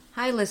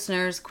Hi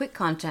listeners, quick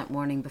content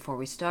warning before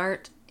we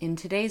start. In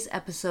today's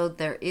episode,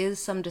 there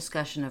is some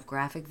discussion of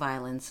graphic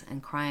violence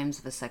and crimes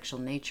of a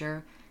sexual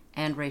nature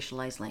and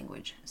racialized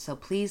language, so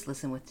please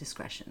listen with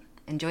discretion.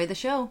 Enjoy the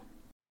show!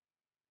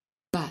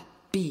 Bat,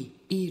 be,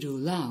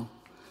 irulau.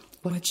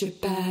 Watch your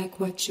back,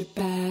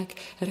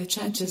 a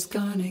trench is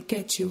gonna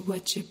get you,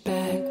 watch your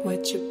back,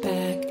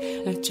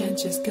 a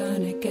trench is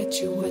gonna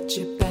get you, watch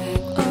your back,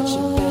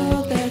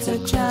 Oh, there's a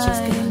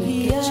crime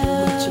here.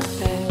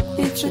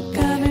 It's a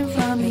coming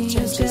from the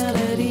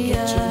utility.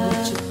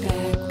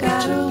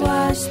 Gotta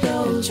wash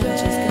those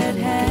red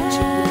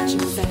hands.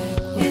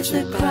 It's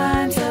the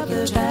crimes of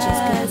the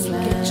Badlands.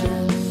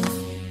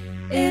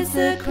 It's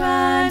the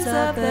crimes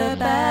of the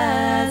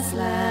Badlands.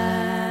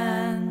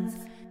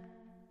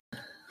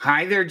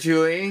 Hi there,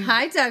 Julie.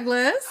 Hi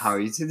Douglas. How are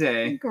you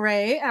today?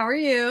 Great, how are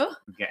you?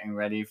 We're getting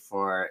ready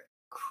for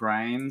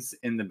crimes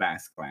in the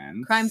Basque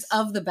lands. Crimes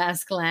of the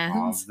Basque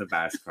lands. Of the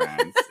Basque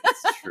lands.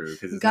 It's true.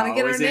 Because it's Gotta get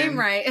our always name in.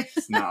 right.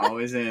 It's not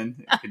always in.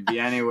 It could be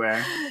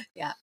anywhere.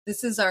 Yeah,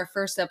 this is our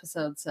first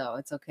episode, so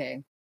it's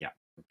okay. Yeah.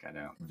 We'll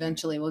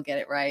Eventually we'll get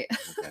it right.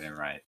 get it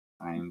right.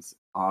 Crimes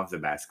of the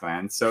Basque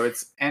lands. So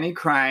it's any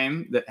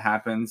crime that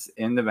happens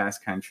in the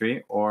Basque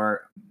country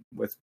or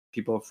with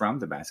people from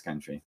the Basque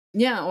country.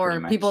 Yeah, or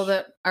Pretty much. people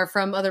that are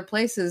from other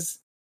places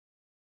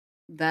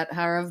that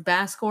are of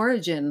Basque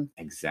origin.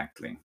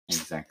 Exactly.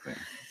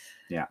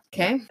 Yeah.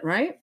 Okay,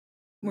 right?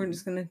 We're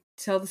just going to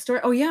tell the story.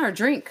 Oh, yeah, our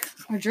drink.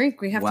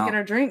 We have to get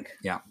our drink.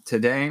 Yeah.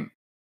 Today,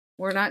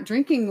 We're not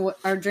drinking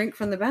our drink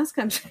from the Basque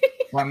country.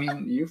 well, I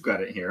mean, you've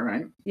got it here,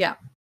 right? Yeah.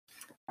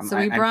 So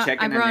I brought a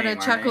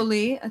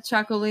Chacoli. A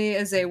Chacoli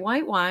is a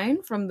white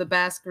wine from the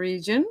Basque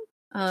region.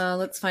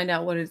 Let's find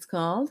out what it's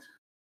called.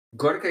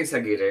 Gorka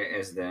Izagirre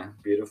is the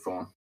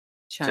beautiful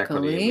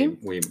Chacoli.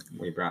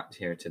 we brought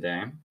here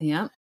today.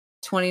 Yeah.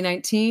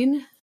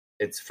 2019.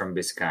 It's from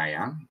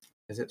Bizkaia.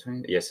 Is it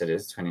 20? Yes, it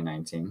is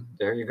 2019.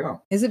 There you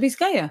go. Is it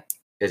Bizkaia?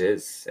 It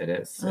is.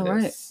 All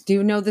right. Do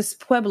you know this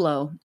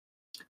pueblo?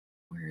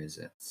 Where is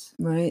it?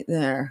 Right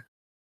there.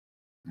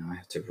 Now I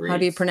have to read. How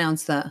do you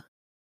pronounce that?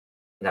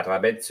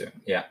 Larrabetzu.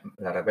 Yeah,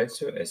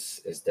 Larrabetzu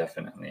is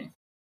definitely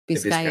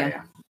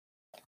Bizkaia.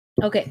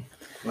 Okay.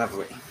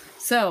 Lovely.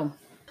 So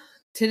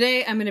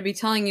today I'm going to be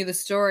telling you the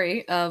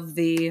story of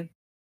the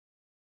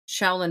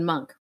Shaolin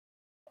monk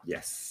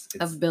Yes.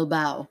 of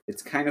Bilbao.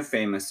 It's kind of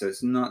famous, so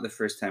it's not the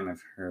first time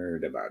I've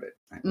heard about it.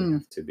 I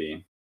have to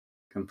be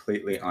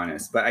completely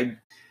honest. But I'm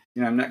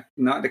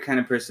not the kind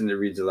of person that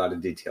reads a lot of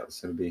details.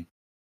 So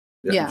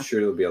I'm sure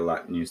it'll be a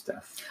lot of new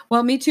stuff.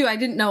 Well, me too. I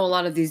didn't know a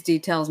lot of these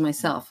details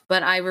myself,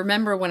 but I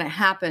remember when it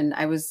happened,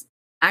 I was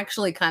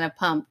actually kind of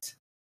pumped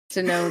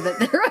to know that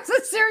there was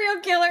a serial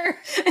killer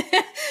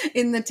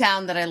in the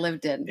town that I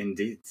lived in.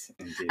 Indeed.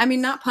 I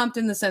mean, not pumped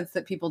in the sense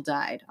that people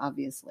died,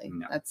 obviously.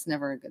 No. That's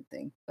never a good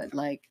thing. But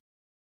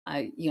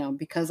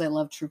because I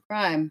love true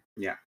crime,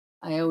 Yeah.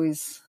 I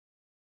always,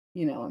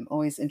 I'm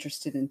always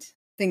interested in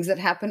things that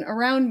happen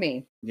around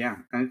me. Yeah,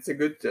 and it's a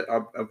good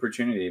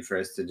opportunity for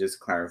us to just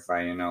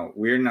clarify,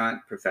 we're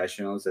not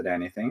professionals at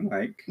anything.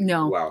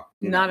 No,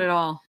 not at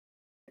all.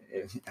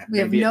 We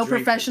have no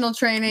professional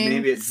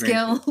training,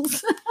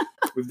 skills.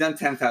 We've done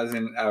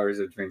 10,000 hours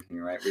of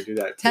drinking, right? We do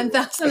that.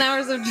 10,000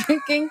 hours of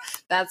drinking.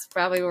 That's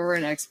probably where we're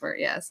an expert,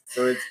 yes.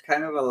 So it's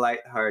kind of a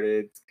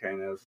lighthearted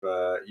kind of,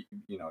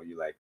 you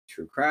like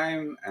true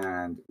crime,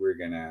 and we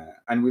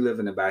live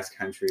in the Basque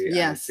country. Yes.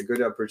 And it's a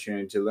good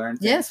opportunity to learn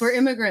things. Yes, we're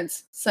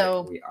immigrants.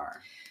 So we are.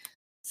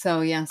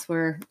 So yes,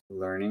 we're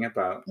learning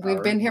about.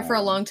 We've been here for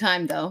a long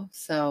time though.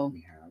 So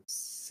we have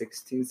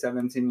 16,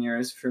 17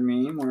 years for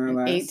me, more or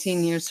less.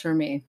 18 years for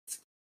me.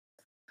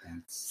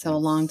 So a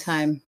long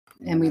time.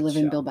 And we live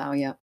in Bilbao,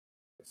 yeah.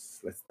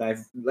 Let's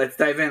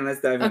dive in.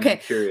 Okay. I'm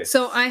curious.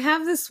 So I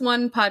have this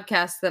one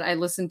podcast that I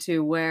listen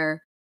to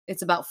where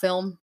it's about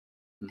film,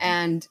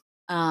 and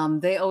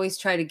they always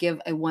try to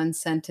give a one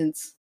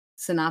sentence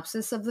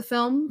synopsis of the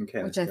film,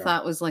 which I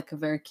thought was like a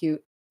very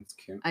cute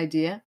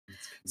idea.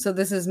 So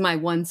this is my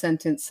one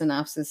sentence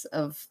synopsis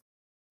of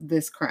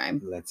this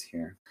crime. Let's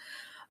hear.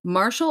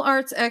 Martial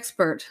arts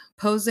expert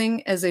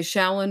posing as a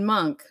Shaolin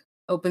monk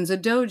opens a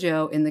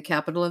dojo in the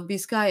capital of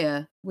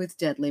Bizkaia with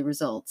deadly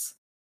results.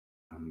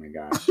 Oh my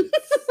gosh.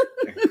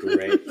 It's a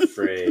great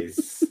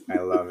phrase. I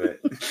love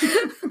it.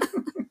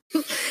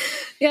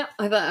 Yeah,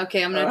 I thought,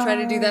 okay, I'm going to try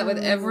to do that with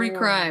every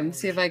crime.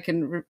 See if I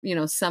can,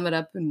 sum it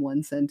up in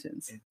one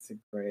sentence. It's a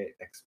great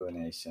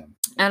explanation.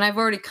 And I've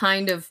already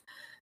kind of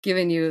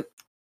given you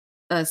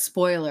a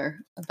spoiler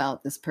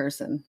about this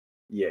person.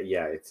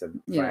 Yeah, it's a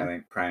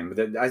violent crime.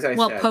 But as I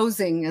said,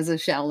 posing as a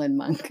Shaolin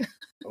monk.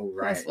 Oh,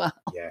 right. As well.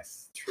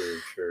 Yes,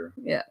 true.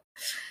 Yeah.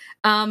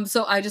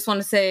 So I just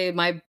want to say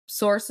my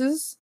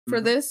sources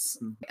for this,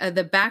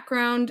 the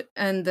background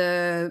and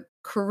the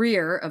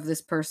career of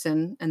this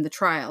person and the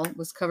trial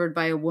was covered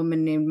by a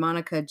woman named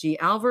Monica G.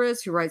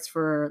 Alvarez, who writes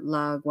for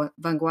La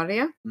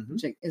Vanguardia,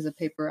 which is a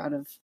paper out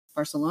of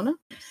Barcelona.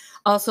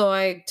 Also,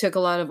 I took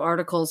a lot of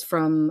articles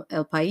from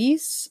El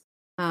País,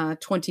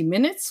 20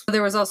 Minutes.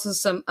 There was also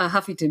a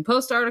Huffington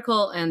Post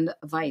article and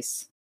a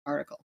Vice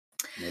article.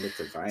 Made it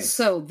to vice.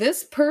 So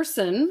this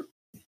person,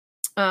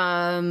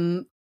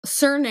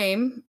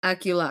 surname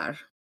Aguilar.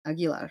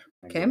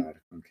 Okay.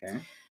 Okay.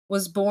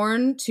 Was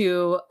born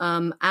to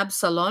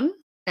Absalon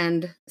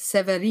and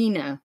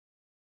Severina.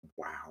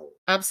 Wow.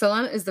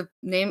 Absalon is the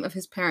name of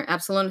his parent.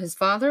 Absalon, his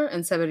father,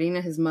 and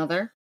Severina, his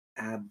mother.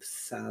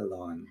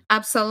 Absalon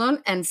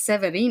and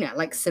Severina,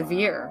 like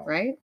severe, Wow.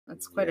 right?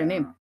 That's quite a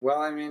name.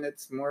 Well, I mean,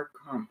 it's more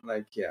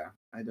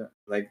I don't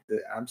like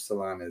the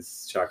Absalon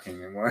is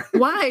shocking me more.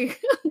 Why?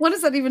 What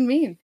does that even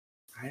mean?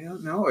 I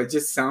don't know. It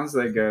just sounds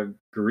like a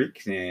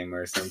Greek name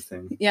or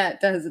something. Yeah, it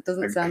does. It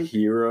doesn't Like sound a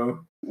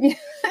hero. Yeah.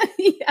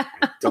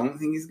 I don't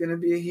think he's gonna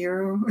be a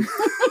hero.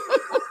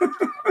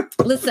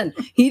 Listen,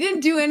 he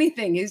didn't do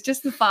anything. He's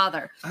just the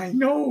father. I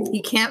know.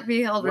 He can't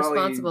be held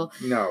responsible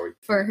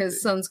for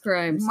his son's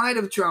crimes. He might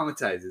have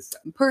traumatized his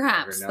son.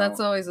 Perhaps. That's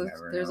always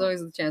there's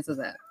always a chance of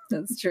that.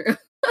 That's true.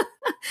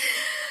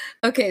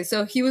 Okay,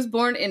 so he was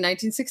born in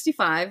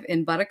 1965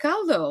 in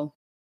Baracaldo.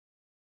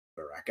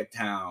 Baraka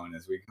Town,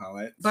 as we call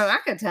it.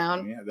 Baraka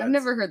Town? Yeah, I've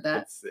never heard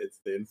that. It's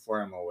the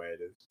informal way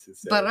to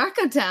say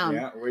Baraka Town.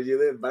 Yeah, where do you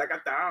live?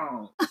 Baraka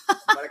Town.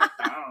 Baraka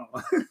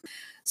Town.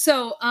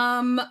 So,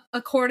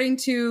 according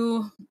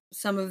to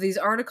some of these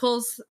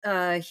articles,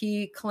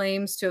 he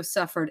claims to have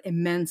suffered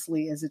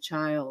immensely as a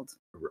child.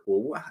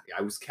 Well,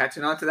 I was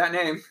catching on to that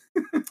name.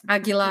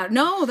 Aguilar.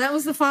 No, that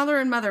was the father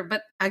and mother,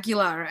 but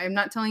Aguilar. I'm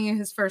not telling you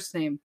his first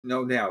name.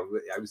 No,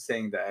 I was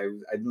saying that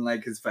I didn't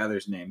like his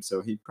father's name,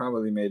 so he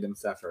probably made him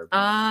suffer.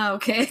 Ah,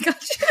 okay.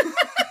 Gotcha.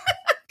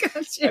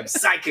 Gotcha. I'm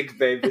psychic,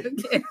 baby.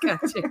 Okay,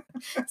 gotcha.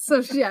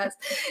 So, yes,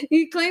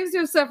 he claims to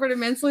have suffered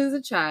immensely as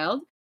a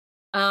child.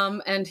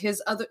 And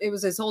it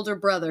was his older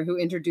brother who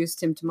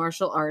introduced him to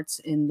martial arts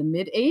in the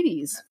mid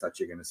 80s. I thought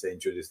you were going to say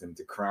introduced him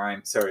to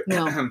crime. Sorry.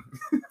 No,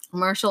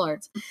 martial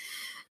arts,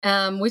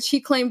 which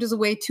he claimed as a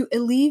way to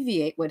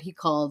alleviate what he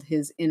called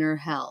his inner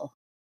hell.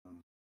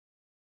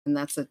 And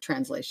that's a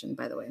translation,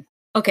 by the way.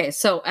 Okay,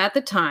 so at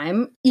the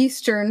time,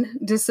 Eastern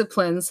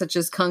disciplines such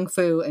as Kung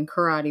Fu and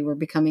karate were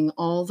becoming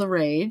all the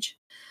rage.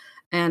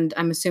 And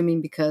I'm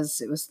assuming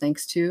because it was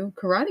thanks to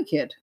Karate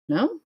Kid.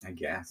 No? I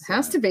guess.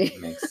 Has to be.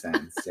 Makes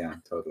sense. Yeah,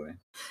 totally.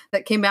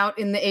 That came out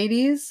in the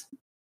 80s?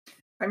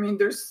 I mean,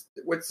 there's,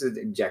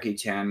 Jackie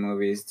Chan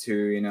movies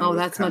too, you know. Oh,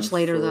 that's much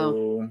later,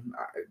 though.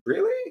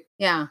 Really?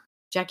 Yeah.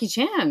 Jackie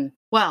Chan.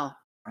 Well,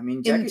 I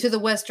mean, into the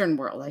Western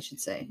world, I should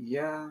say.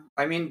 Yeah.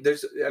 I mean,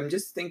 I'm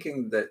just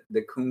thinking that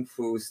the Kung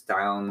Fu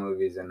style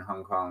movies in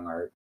Hong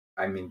Kong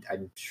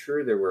I'm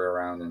sure they were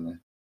around in the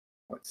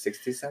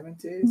 60s,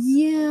 70s?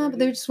 Yeah, but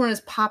they just weren't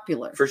as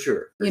popular. For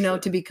sure.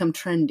 To become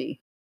trendy.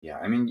 Yeah,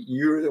 I mean,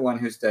 you're the one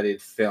who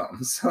studied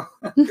film, so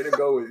I'm going to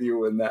go with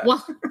you in that.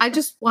 Well, I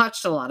just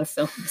watched a lot of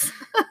films.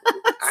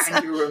 I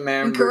do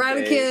remember.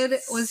 Karate Kid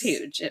was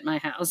huge at my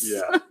house.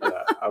 Yeah,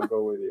 I'll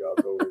go with you.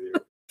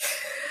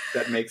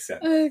 That makes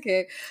sense.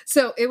 Okay.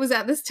 So it was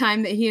at this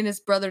time that he and his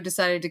brother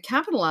decided to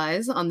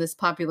capitalize on this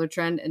popular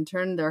trend and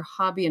turn their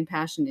hobby and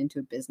passion into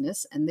a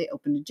business, and they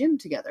opened a gym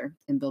together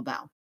in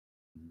Bilbao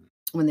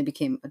when they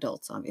became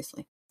adults,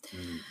 obviously.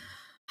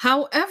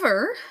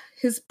 However,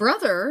 his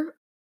brother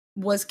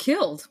was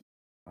killed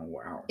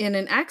in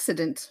an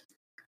accident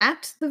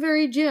at the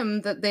very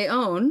gym that they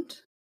owned.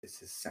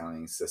 This is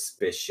sounding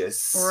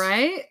suspicious.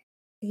 Right?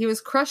 He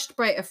was crushed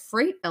by a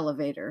freight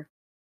elevator.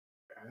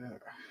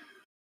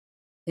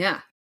 Yeah,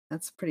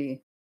 that's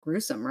pretty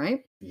gruesome,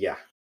 right? Yeah.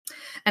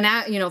 And,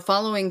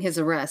 following his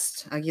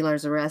arrest,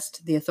 Aguilar's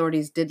arrest, the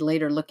authorities did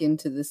later look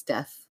into this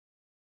death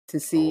to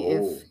see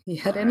if he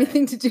had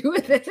anything to do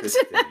with it.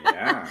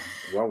 Yeah.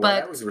 Well,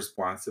 that was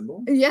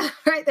responsible. Yeah,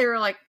 right. They were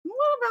like, what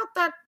about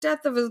that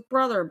death of his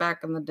brother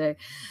back in the day?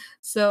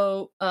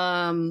 So,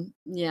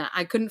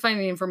 I couldn't find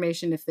any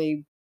information if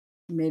they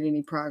made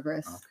any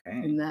progress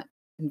in that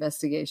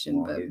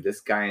investigation. Well, but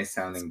this guy is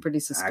sounding pretty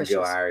suspicious.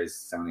 Aguilar is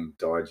sounding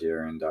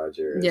dodgier and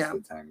dodgier as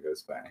the time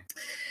goes by.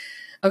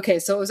 Okay,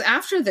 so it was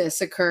after this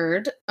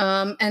occurred,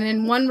 and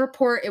in one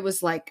report, it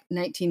was like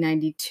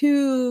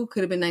 1992,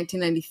 could have been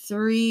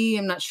 1993.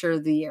 I'm not sure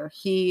of the year.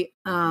 He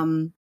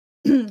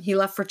he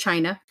left for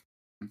China,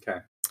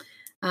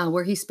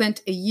 where he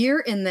spent a year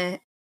in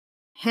the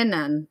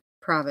Henan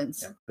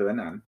province. Yeah,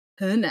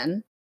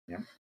 Henan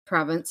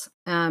province,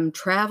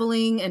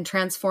 traveling and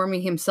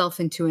transforming himself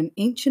into an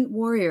ancient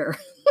warrior.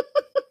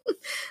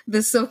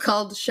 The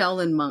so-called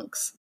Shaolin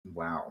monks.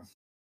 Wow.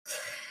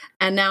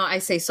 And now I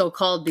say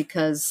so-called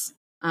because,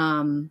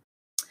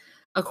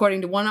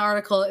 according to one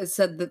article, it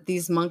said that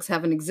these monks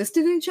haven't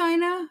existed in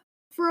China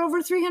for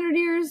over 300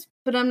 years,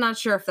 but I'm not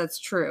sure if that's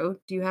true.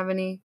 Do you have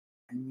any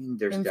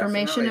there's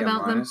information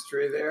about them?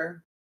 Monastery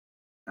there,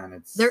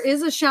 and there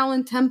is a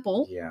Shaolin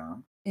temple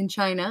in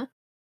China,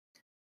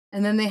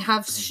 and then they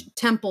have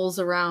temples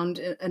around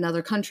in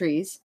other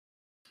countries.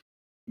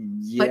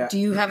 Yeah. But do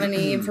you have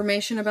any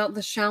information about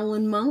the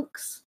Shaolin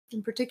monks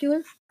in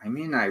particular? I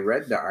mean, I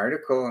read the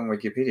article on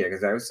Wikipedia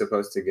because I was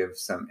supposed to give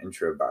some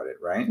intro about it,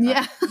 right?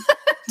 Yeah.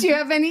 Do you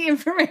have any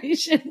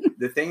information?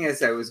 The thing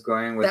is, I was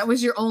going with... That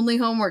was your only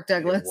homework,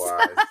 Douglas. It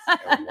was.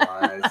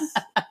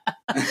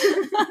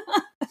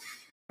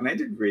 And I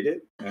did read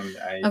it.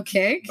 And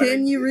Okay,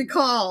 can you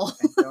recall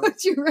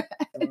what you read?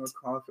 I don't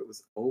recall if it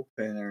was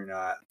open or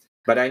not.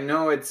 But I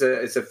know it's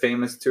a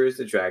famous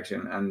tourist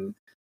attraction, and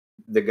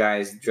the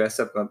guys dress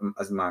up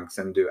as monks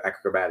and do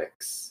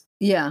acrobatics.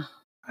 Yeah.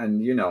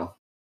 And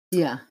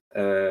yeah,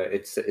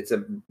 it's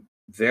a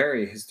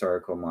very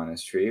historical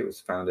monastery. It was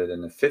founded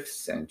in the 5th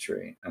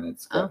century, and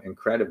it's got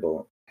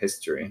incredible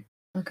history.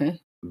 Okay.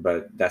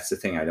 But that's the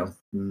thing. I don't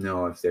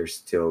know if they're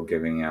still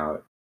giving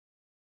out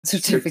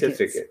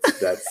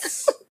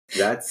certificates.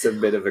 That's a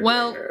bit of a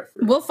well,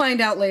 we'll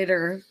find out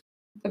later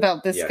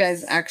about this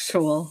guy's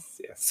actual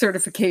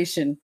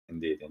certification.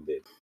 Indeed.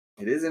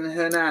 It is in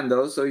Henan,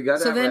 though, so you got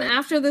to. So then,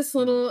 after this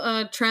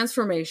little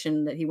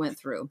transformation that he went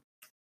through,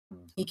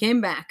 he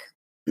came back,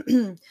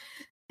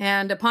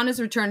 and upon his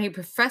return, he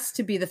professed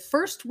to be the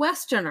first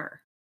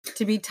Westerner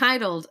to be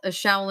titled a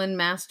Shaolin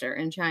master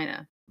in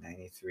China.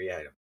 93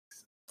 items.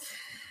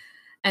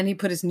 And he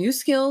put his new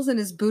skills and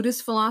his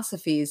Buddhist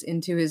philosophies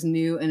into his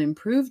new and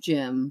improved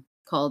gym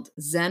called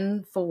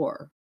Zen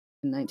 4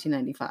 in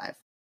 1995.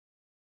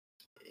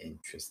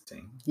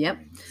 Interesting. Yep.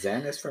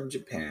 Zen is from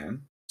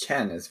Japan.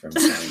 Chen is from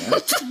China.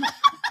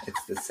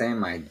 It's the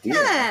same idea.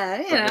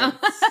 Yeah,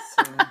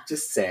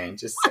 just saying.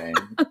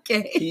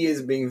 Okay. He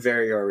is being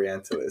very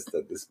Orientalist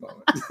at this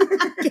moment.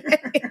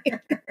 Okay.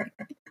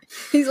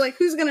 He's like,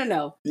 who's going to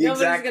know?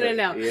 Exactly. Nobody's going to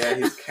know. Yeah,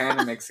 he's kind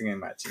of mixing and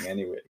matching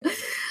anyway.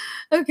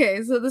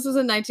 Okay, so this was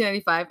in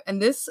 1995,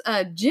 and this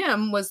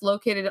gym was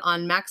located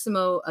on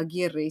Maximo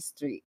Aguirre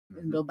Street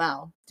in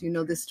Bilbao. Do you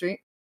know this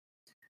street?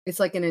 It's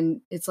like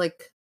it's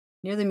like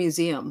near the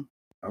museum.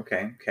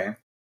 Okay.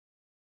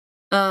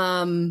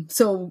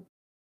 So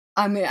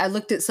I mean, I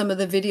looked at some of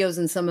the videos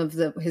and some of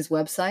his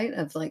website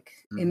of like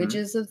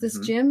images of this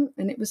gym,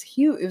 and it was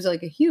huge. It was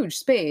like a huge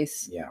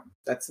space. Yeah,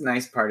 that's a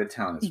nice part of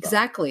town as well.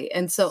 Exactly.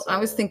 And so I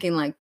was thinking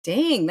like,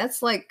 dang,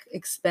 that's like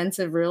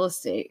expensive real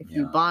estate. If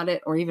you bought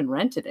it or even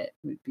rented it,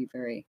 it would be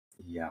very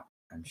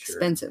I'm sure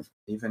expensive.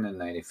 Even in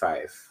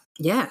 95.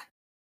 Yeah.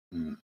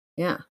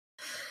 Yeah.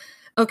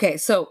 Okay,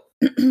 so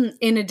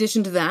in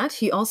addition to that,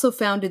 he also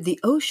founded the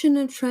Ocean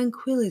of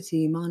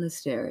Tranquility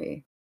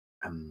Monastery.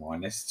 A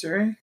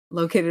monastery?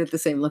 Located at the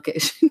same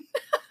location.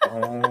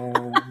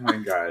 Oh my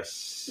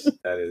gosh.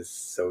 That is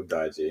so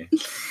dodgy.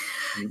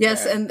 Okay.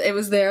 Yes, and it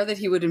was there that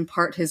he would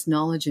impart his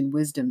knowledge and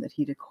wisdom that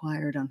he'd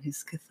acquired on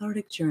his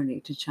cathartic journey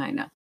to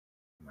China.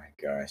 Oh my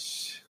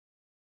gosh.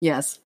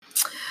 Yes.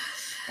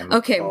 I'm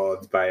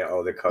appalled by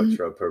all the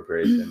cultural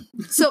appropriation.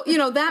 So,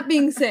 that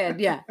being said,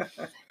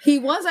 he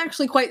was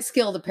actually quite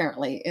skilled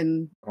apparently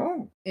in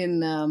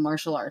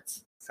martial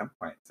arts. At some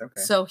point,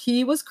 okay. So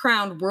he was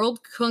crowned World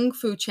Kung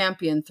Fu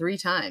Champion 3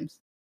 times.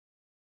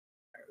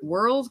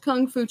 World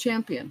Kung Fu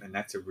Champion. And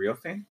that's a real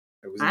thing?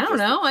 I don't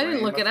know. I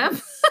didn't look it up.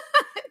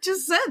 It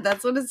just said.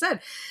 That's what it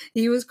said.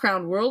 He was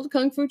crowned World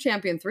Kung Fu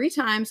Champion 3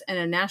 times and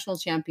a national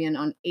champion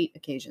on 8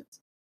 occasions.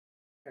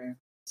 Okay.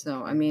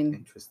 So, I mean,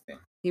 interesting.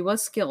 He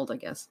was skilled, I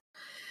guess.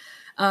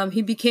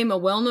 He became a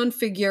well-known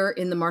figure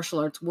in the martial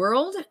arts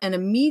world and a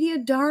media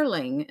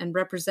darling and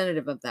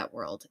representative of that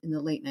world in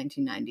the late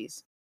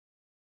 1990s.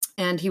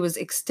 And he was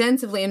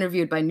extensively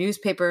interviewed by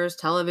newspapers,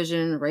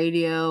 television,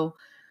 radio,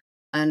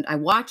 and I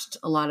watched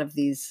a lot of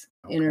these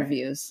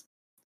interviews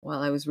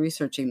while I was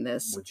researching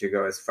this. Would you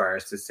go as far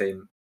as to say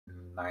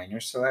minor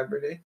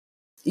celebrity?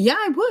 Yeah,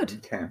 I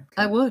would. Okay.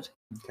 I would.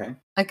 Okay.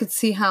 I could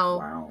see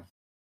how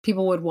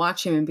people would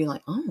watch him and be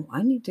like, oh,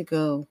 I need to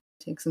go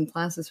take some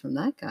classes from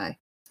that guy.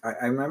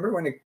 I remember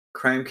when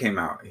Crime came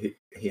out,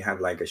 he had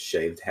like a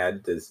shaved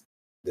head. Does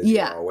he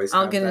always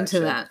I'll have get into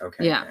shape? that.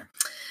 Okay. Yeah.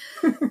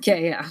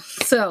 Okay, yeah.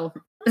 So,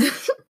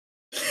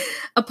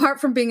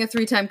 apart from being a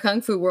 3-time Kung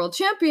Fu world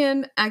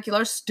champion,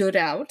 Aguilar stood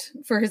out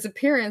for his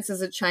appearance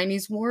as a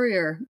Chinese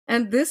warrior.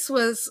 And this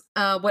was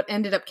what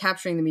ended up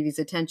capturing the media's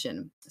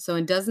attention. So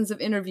in dozens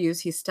of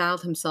interviews, he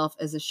styled himself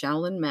as a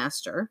Shaolin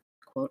master,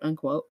 quote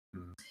unquote,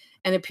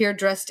 and appeared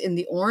dressed in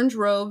the orange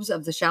robes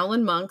of the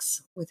Shaolin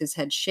monks with his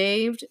head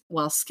shaved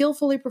while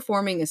skillfully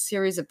performing a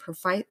series of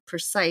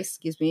precise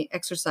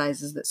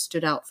exercises that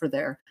stood out for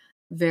their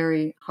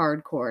very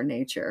hardcore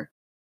nature.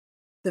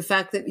 The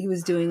fact that he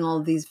was doing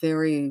all these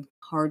very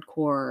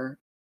hardcore,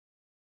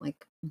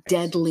 like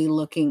deadly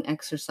looking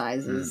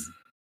exercises,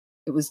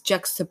 it was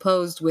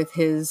juxtaposed with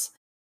his,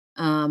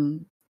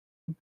 the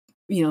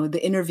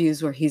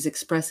interviews where he's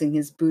expressing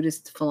his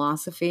Buddhist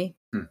philosophy.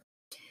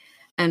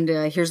 And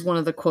here's one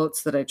of the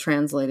quotes that I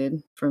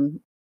translated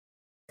from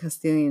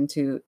Castilian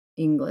to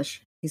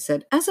English. He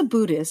said, "As a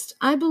Buddhist,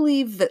 I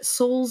believe that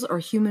souls are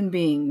human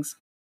beings.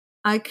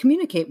 I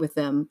communicate with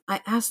them.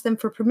 I ask them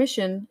for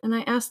permission, and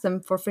I ask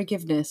them for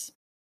forgiveness."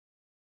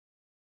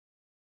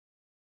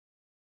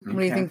 Okay.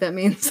 What do you think that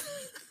means?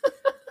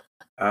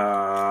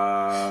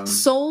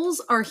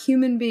 Souls are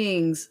human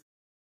beings.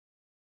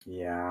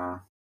 Yeah.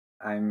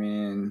 I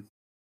mean...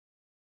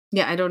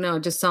 Yeah, I don't know.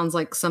 It just sounds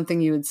like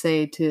something you would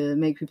say to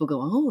make people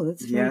go, oh,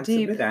 that's very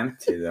deep. It's a bit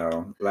empty,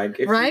 though. Like,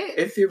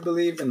 if you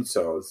believe in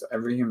souls,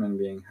 every human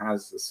being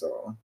has a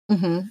soul.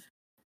 Mm-hmm.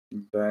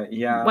 But,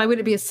 yeah. Why would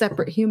it be a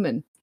separate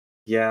human?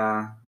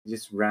 Yeah,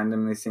 just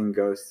randomly seeing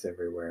ghosts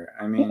everywhere.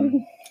 I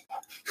mean,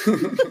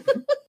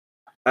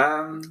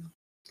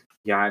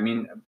 yeah. I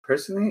mean,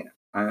 personally,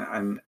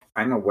 I'm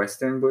a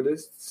Western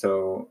Buddhist,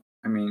 so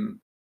I mean,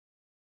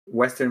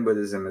 Western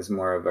Buddhism is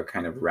more of a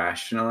kind of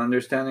rational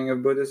understanding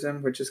of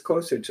Buddhism, which is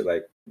closer to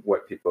like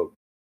what people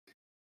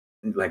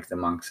like the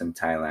monks in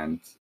Thailand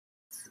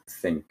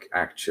think.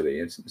 Actually,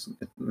 it's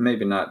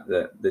maybe not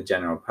the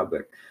general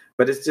public,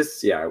 but it's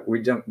just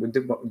we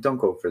don't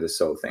go for the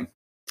soul thing.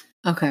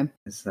 Okay.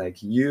 It's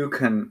like you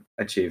can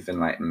achieve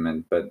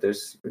enlightenment, but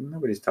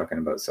nobody's talking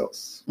about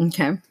souls.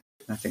 Okay.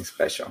 Nothing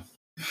special.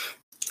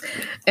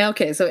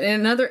 Okay, so in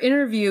another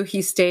interview,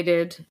 he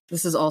stated,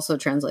 this is also a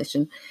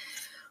translation,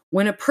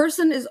 when a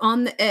person is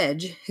on the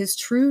edge, his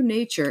true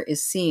nature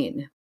is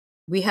seen.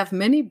 We have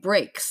many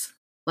breaks,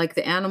 like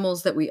the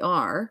animals that we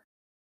are,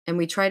 and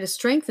we try to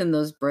strengthen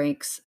those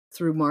breaks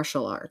through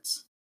martial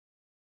arts.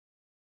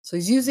 So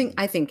he's using,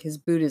 I think, his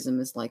Buddhism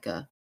as like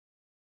a,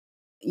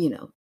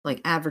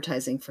 like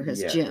advertising for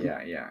his gym.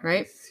 Yeah.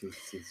 Right?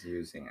 He's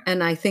using it.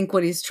 And I think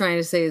what he's trying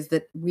to say is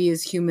that we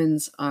as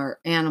humans are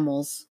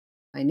animals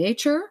by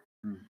nature,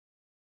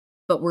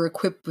 but we're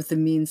equipped with the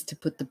means to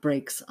put the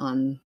brakes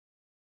on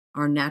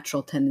our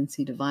natural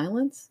tendency to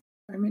violence.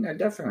 I mean, I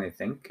definitely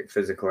think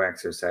physical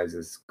exercise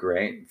is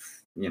great,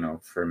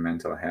 for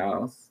mental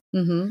health,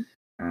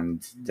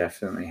 and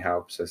definitely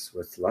helps us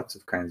with lots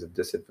of kinds of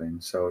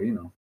discipline. So,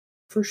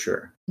 for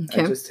sure.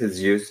 Okay.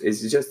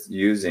 It's just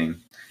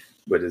using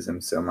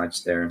Buddhism so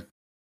much there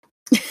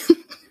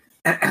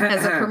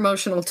as a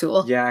promotional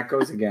tool. Yeah, it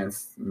goes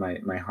against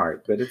my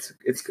heart, but it's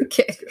good.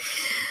 Okay. It's good.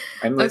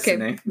 I'm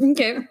listening.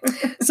 Okay.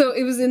 So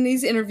it was in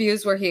these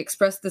interviews where he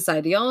expressed this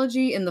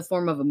ideology in the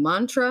form of a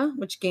mantra,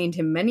 which gained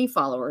him many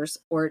followers,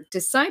 or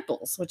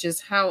disciples, which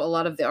is how a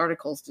lot of the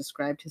articles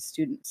described his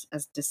students,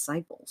 as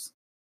disciples.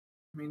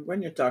 I mean,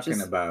 when you're talking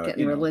Just about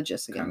getting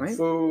religious again, Kung right?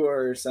 Fu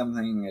or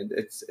something,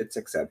 it's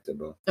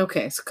acceptable.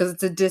 Okay, so because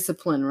it's a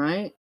discipline,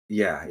 right?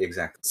 Yeah,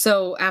 exactly.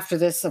 So after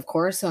this, of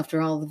course, after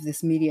all of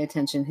this media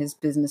attention, his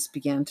business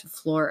began to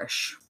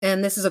flourish.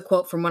 And this is a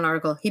quote from one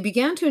article. He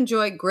began to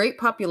enjoy great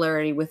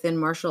popularity within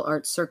martial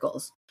arts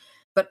circles,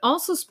 but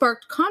also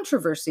sparked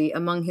controversy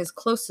among his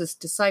closest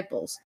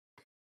disciples.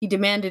 He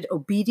demanded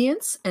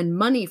obedience and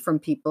money from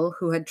people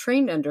who had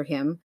trained under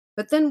him,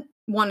 but then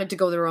wanted to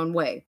go their own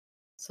way.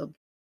 So,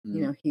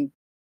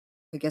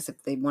 I guess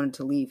if they wanted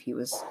to leave, he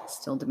was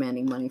still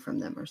demanding money from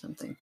them or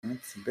something.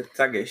 It's a bit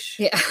thuggish.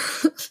 Yeah.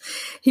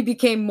 He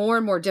became more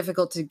and more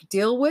difficult to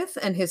deal with,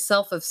 and his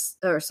sense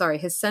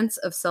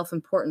of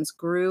self-importance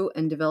grew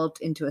and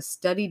developed into a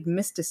studied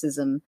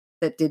mysticism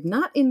that did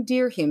not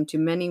endear him to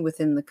many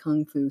within the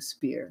Kung Fu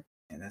sphere.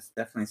 Yeah, that's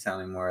definitely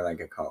sounding more like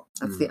a cult.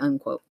 That's the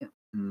unquote. Yeah.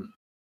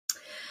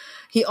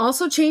 He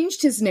also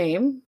changed his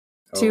name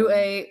to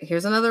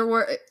here's another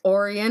word,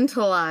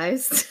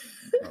 orientalized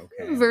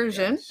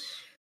version.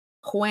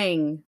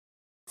 Huang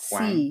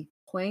Si.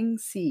 Huang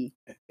Si.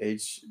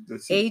 Huang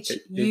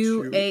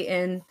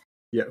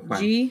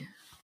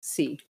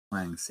C.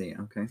 Huang Si,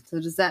 okay. So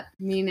does that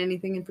mean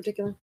anything in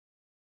particular?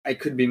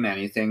 It could be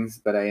many things,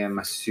 but I am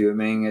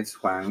assuming it's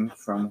Huang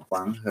from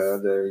Huanghe,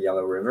 the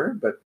Yellow River,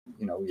 but,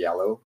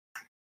 yellow,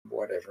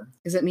 whatever.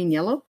 Does it mean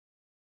yellow?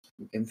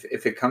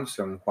 If it comes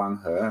from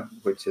Huanghe,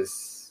 which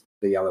is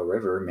the Yellow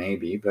River,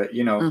 maybe, but,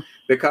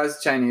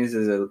 because Chinese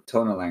is a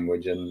tonal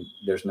language and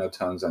there's no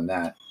tones on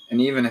that, and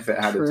even if it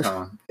had a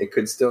tone, it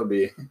could still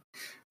be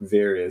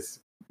various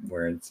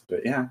words,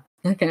 but yeah.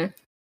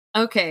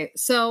 Okay.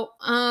 So,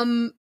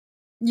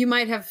 you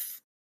might have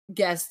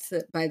guessed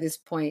that by this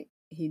point,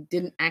 he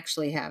didn't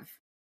actually have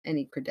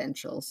any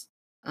credentials.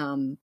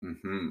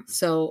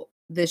 So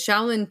the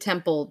Shaolin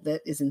Temple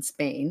that is in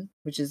Spain,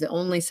 which is the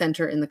only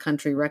center in the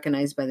country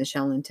recognized by the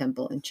Shaolin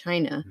Temple in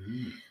China,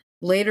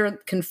 later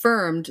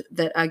confirmed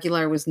that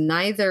Aguilar was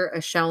neither a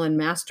Shaolin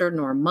master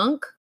nor a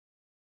monk,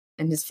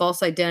 and his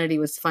false identity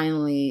was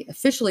finally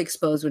officially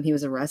exposed when he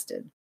was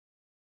arrested.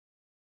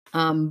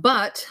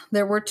 But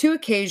there were 2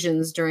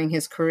 occasions during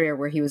his career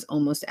where he was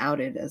almost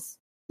outed as,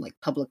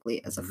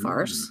 publicly as a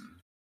farce.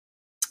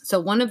 So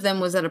one of them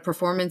was at a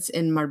performance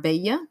in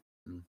Marbella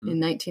in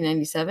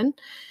 1997.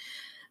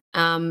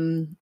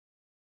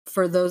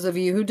 For those of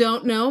you who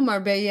don't know,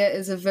 Marbella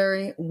is a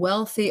very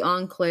wealthy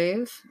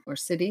enclave or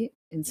city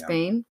in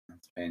Spain.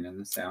 Spain in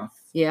the south.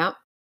 Yeah.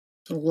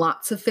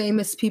 Lots of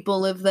famous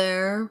people live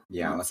there.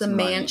 Yeah, lots of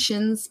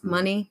mansions,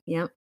 money.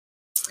 Yeah.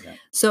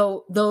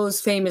 So those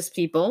famous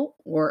people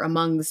were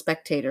among the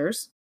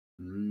spectators,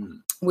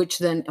 which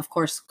then, of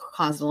course,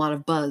 caused a lot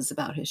of buzz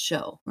about his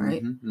show,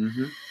 right?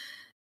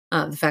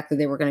 The fact that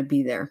they were going to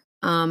be there.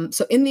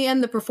 So in the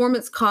end, the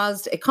performance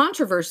caused a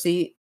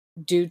controversy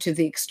due to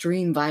the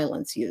extreme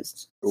violence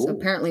used. Ooh. So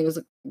apparently it was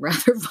a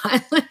rather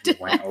violent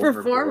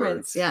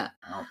performance. Yeah.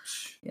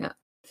 Ouch. Yeah.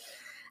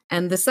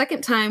 And the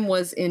second time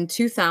was in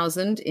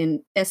 2000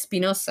 in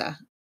Espinosa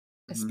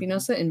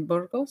in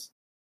Burgos.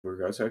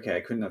 Burgos. Okay,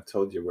 I couldn't have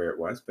told you where it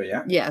was, but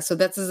yeah. Yeah, so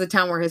that's the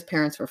town where his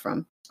parents were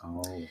from.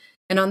 Oh.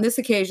 And on this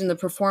occasion, the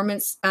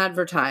performance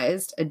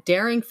advertised a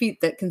daring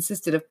feat that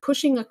consisted of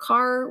pushing a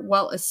car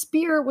while a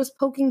spear was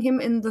poking him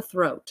in the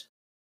throat.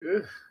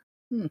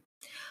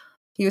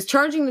 He was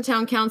charging the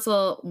town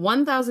council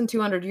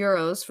 1,200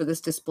 euros for this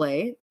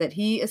display that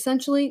he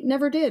essentially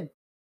never did.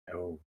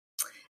 Oh.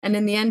 And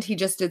in the end, he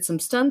just did some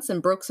stunts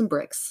and broke some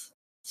bricks.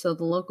 So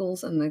the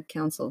locals and the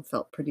council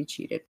felt pretty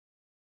cheated.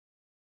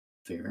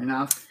 Fair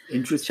enough.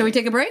 Interesting. Shall we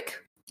take a break?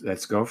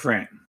 Let's go for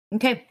it.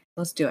 Okay,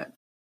 let's do it.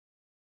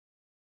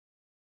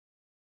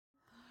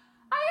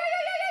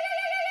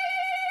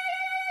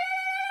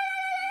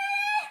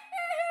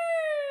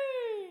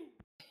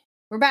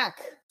 We're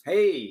back.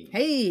 Hey.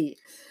 Hey.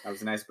 That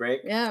was a nice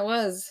break. Yeah, it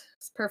was.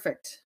 It's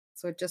perfect.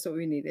 So just what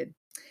we needed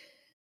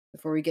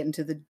before we get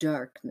into the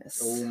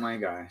darkness. Oh my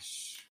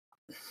gosh.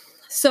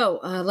 So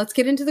let's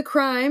get into the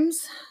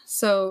crimes.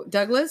 So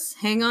Douglas,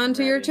 hang on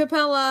to your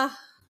Txapela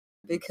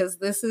because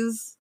this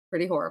is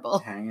pretty horrible.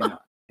 Hanging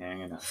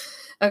on.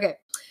 Okay.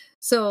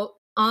 So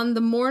on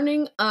the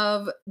morning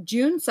of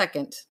June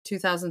 2nd,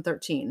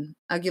 2013,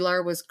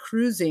 Aguilar was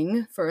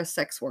cruising for a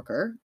sex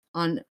worker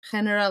on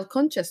General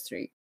Concha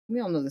Street. We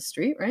all know the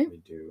street, right? We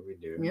do,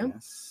 Yep.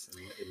 Yes.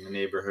 In the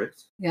neighborhood.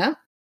 Yeah.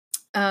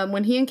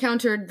 When he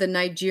encountered the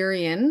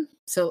Nigerian,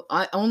 so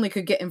I only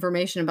could get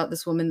information about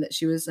this woman that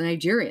she was a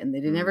Nigerian.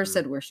 They never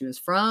said where she was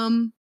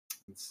from.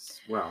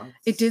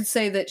 It did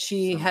say that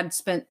she had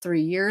spent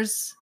 3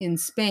 years in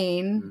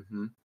Spain.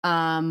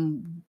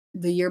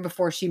 The year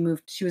before she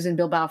moved, she was in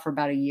Bilbao for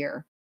about a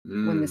year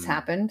when this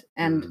happened.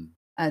 And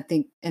I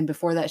think, and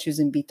before that she was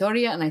in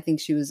Vitoria, and I think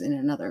she was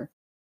in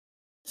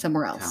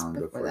somewhere else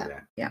before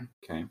that. Yeah.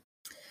 Okay.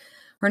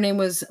 Her name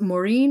was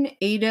Maureen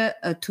Ada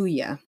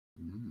Atuya.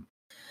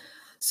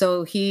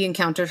 So he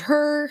encountered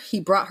her. He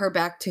brought her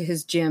back to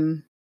his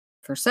gym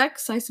for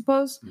sex, I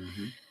suppose.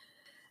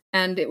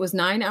 And it was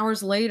 9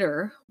 hours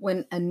later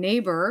when a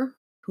neighbor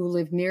who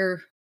lived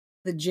near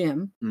the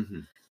gym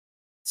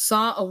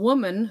saw a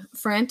woman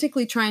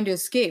frantically trying to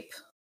escape.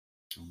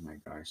 Oh my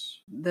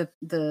gosh.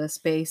 The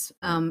space,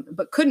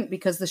 but couldn't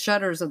because the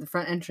shutters of the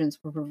front entrance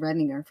were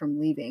preventing her from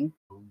leaving.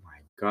 Oh my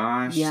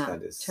gosh. Yeah,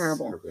 that is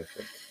terrible.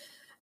 Horrific.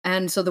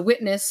 And so the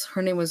witness,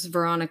 her name was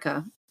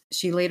Veronica.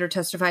 She later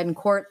testified in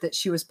court that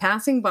she was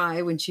passing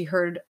by when she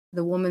heard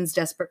the woman's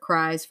desperate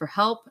cries for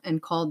help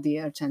and called the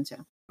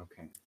Ertzaintza.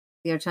 Okay.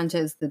 The Ertzaintza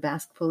is the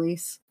Basque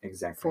police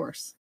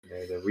force.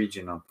 They're the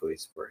regional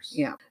police force.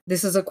 Yeah.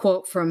 This is a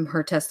quote from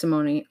her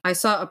testimony. I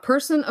saw a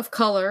person of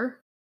color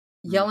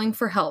yelling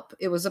for help.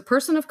 It was a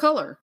person of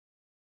color.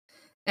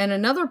 And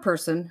another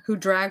person who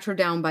dragged her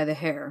down by the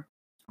hair.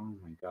 Oh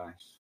my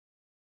gosh.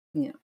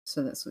 Yeah.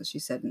 So that's what she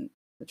said in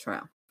the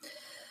trial.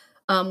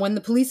 When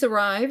the police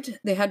arrived,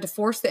 they had to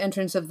force the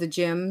entrance of the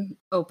gym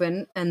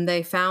open, and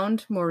they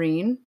found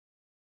Maureen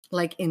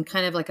like in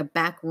kind of like a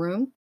back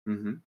room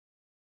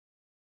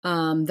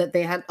that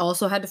they had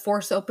to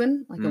force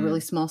open, like a really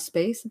small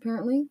space,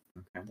 apparently,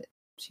 that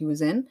she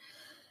was in.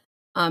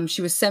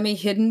 She was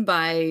semi-hidden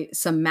by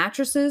some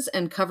mattresses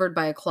and covered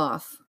by a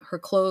cloth. Her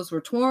clothes were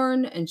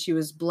torn, and she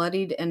was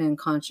bloodied and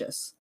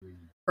unconscious.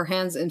 Her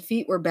hands and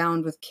feet were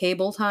bound with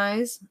cable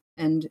ties,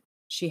 and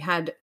she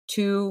had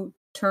 2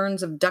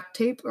 turns of duct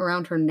tape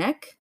around her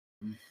neck.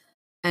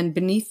 And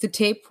beneath the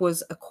tape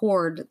was a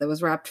cord that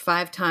was wrapped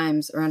 5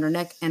 times around her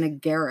neck and a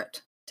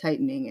garrote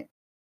tightening it.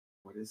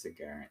 What is a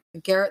garrote? A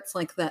garrote's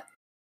like that.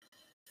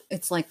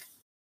 It's like,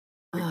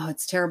 oh,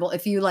 it's terrible.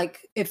 If you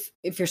if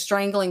you're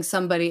strangling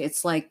somebody,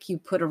 it's like you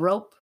put a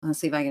rope. Let's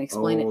see if I can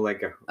explain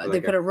it.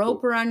 They put a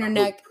rope around your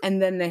neck, and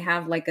then they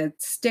have like a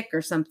stick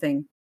or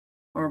something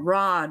or a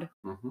rod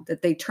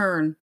that they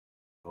turn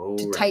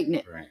to tighten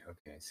it. Right.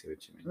 Okay. I see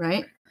what you mean.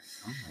 Right?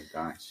 Oh my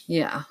gosh.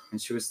 Yeah.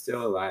 And she was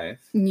still alive.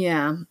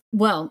 Yeah.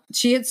 Well,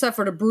 she had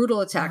suffered a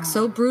brutal attack,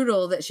 so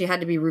brutal that she had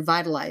to be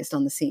revitalized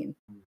on the scene.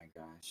 Oh my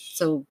gosh.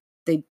 So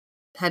they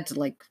had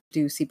to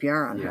do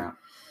CPR on her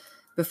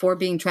before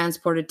being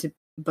transported to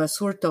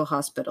Basurto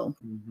Hospital,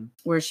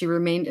 where she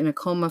remained in a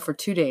coma for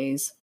 2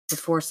 days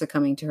before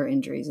succumbing to her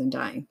injuries and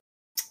dying.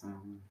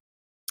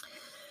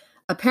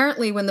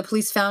 Apparently, when the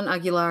police found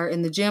Aguilar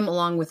in the gym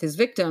along with his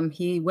victim,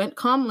 he went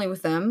calmly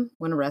with them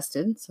when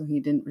arrested, so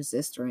he didn't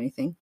resist or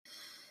anything.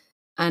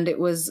 And it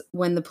was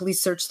when the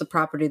police searched the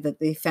property that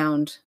they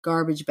found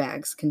garbage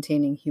bags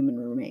containing human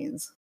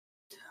remains.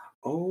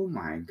 Oh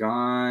my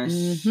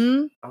gosh.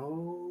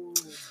 Oh.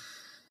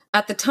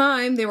 At the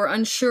time, they were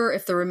unsure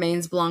if the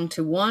remains belonged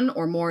to one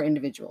or more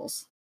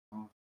individuals.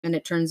 And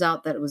it turns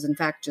out that it was, in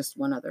fact, just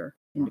one other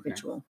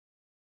individual.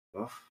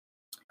 Okay.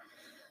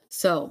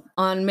 So,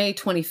 on May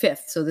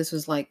 25th, so this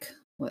was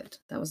what?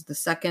 That was the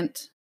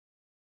second,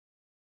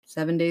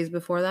 7 days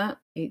before that?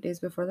 8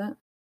 days before that?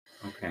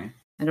 Okay.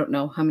 I don't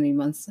know how many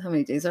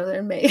days are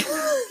there in May?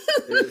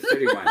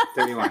 31.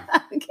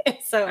 Okay,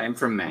 so I'm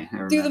from May.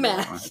 Do the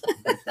math.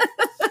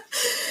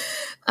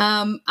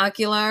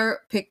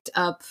 Aguilar picked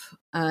up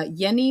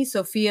Yeni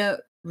Sofia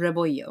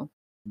Rebollo.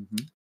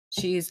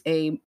 She's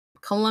a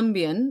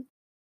Colombian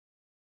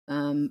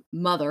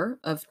mother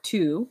of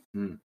two,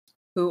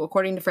 who,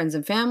 according to friends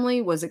and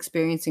family, was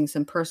experiencing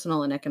some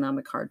personal and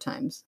economic hard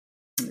times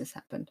when this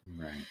happened.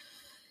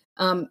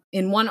 Right.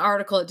 In one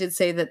article, it did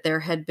say that there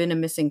had been a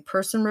missing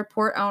person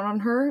report out on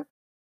her.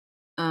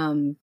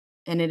 And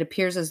it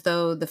appears as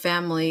though the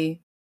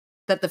family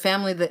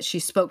that she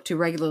spoke to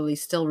regularly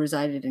still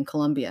resided in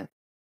Colombia,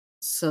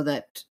 so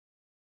that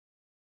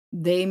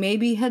they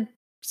maybe had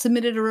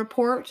submitted a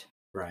report.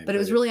 Right. But it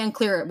was really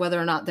unclear whether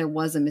or not there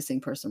was a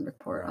missing person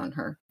report on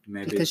her.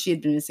 Maybe, because she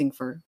had been missing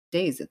for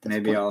days at this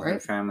point. Maybe all right? her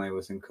family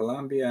was in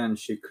Colombia and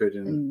she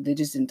couldn't. And they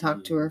just didn't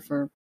talk to her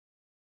for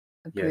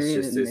a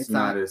period. It's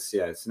not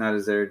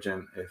as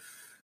urgent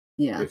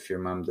if your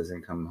mom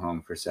doesn't come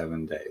home for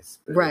 7 days.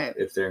 But right.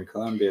 If they're in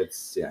Colombia,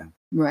 it's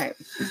Right.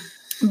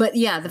 But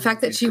the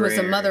fact that she was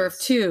a mother of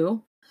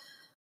two.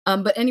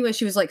 But anyway,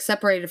 she was like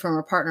separated from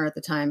her partner at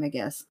the time, I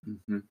guess,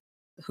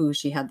 who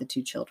she had the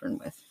two children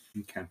with.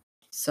 Okay.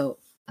 So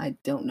I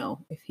don't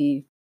know if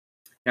he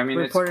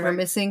reported her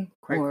missing.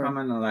 Quite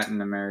common in Latin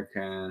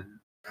America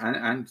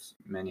and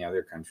many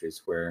other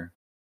countries where,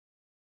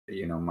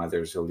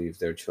 mothers will leave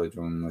their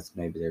children with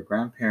maybe their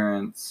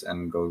grandparents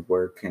and go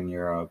work in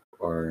Europe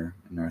or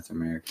North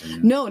America.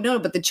 No,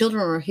 but the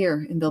children were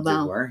here in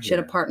Bilbao. She had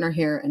a partner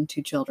here and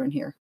two children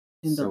here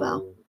in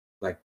Bilbao.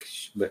 But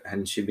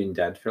hadn't she been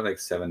dead for like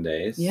 7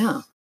 days?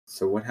 Yeah.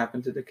 So what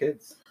happened to the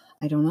kids?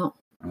 I don't know.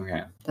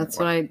 Okay. That's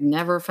what I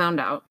never found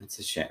out. It's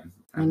a shame.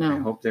 I know. I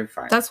hope they're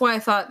fine. That's why I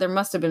thought there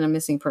must have been a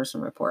missing person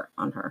report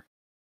on her.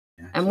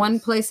 Yeah, and one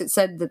place it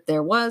said that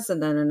there was,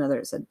 and then another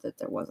it said that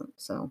there wasn't.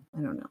 So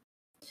I don't know.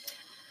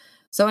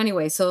 So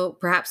anyway,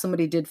 perhaps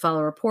somebody did file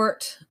a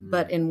report,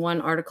 but in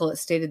one article it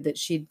stated that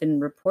she'd been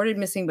reported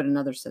missing, but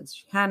another said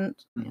she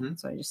hadn't. Yeah,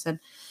 that's what I just said.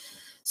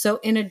 So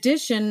in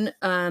addition,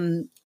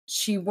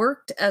 she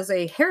worked as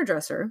a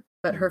hairdresser,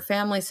 but her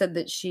family said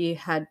that she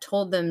had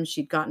told them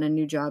she'd gotten a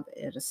new job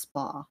at a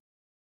spa.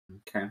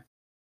 Okay.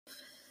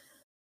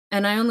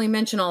 And I only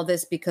mention all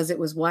this because it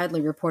was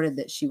widely reported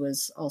that she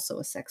was also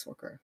a sex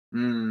worker.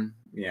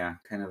 Yeah,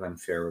 kind of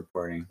unfair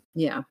reporting.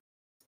 Yeah.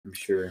 I'm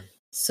sure.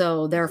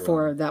 So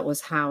therefore, that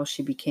was how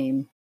she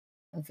became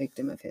a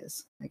victim of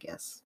his, I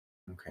guess.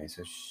 Okay,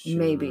 so she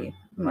maybe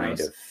might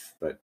have,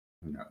 but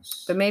who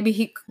knows? But maybe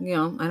he, I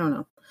don't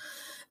know.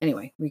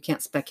 Anyway, we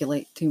can't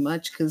speculate too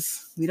much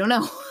because we don't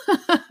know.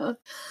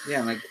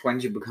 Yeah, like when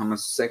did you become a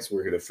sex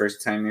worker? The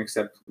first time you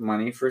accept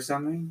money for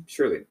something?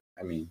 Surely.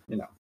 I mean,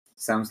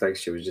 sounds like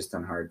she was just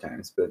on hard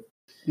times. But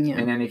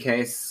in any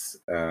case,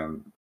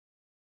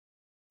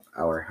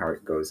 our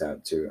heart goes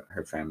out to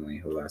her family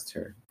who lost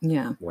her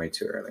way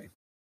too early.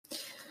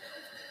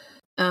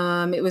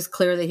 It was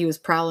clear that he was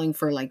prowling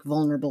for like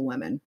vulnerable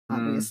women,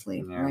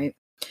 obviously, right?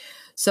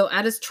 So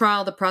at his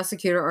trial, the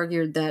prosecutor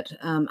argued that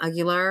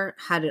Aguilar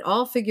had it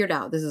all figured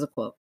out. This is a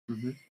quote.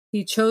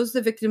 He chose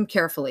the victim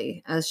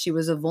carefully as she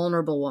was a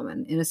vulnerable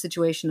woman in a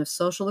situation of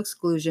social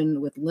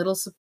exclusion with little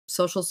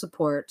social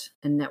support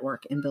and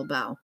network in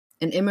Bilbao,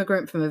 an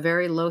immigrant from a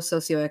very low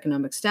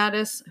socioeconomic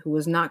status who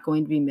was not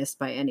going to be missed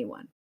by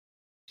anyone.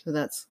 So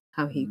that's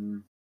how he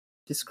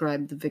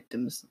described the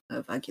victims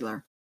of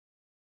Aguilar.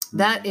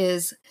 That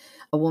is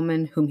a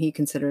woman whom he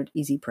considered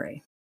easy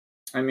prey.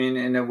 I mean,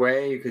 in a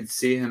way, you could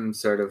see him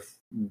sort of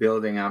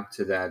building up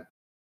to that,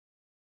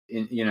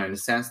 in the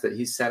sense that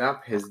he set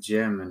up his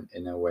gym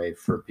in a way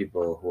for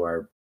people who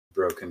are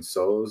broken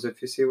souls,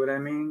 if you see what I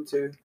mean,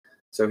 too.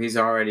 So he's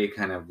already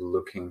kind of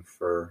looking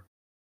for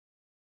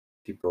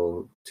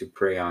people to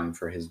prey on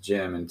for his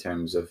gym in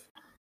terms of,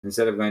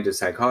 instead of going to a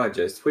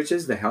psychologist, which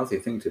is the healthy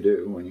thing to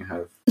do when you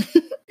have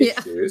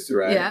issues,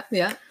 right?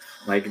 Yeah.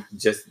 Like,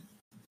 just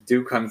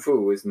do Kung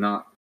Fu is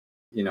not,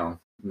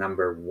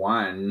 number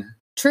one.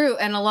 True.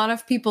 And a lot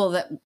of people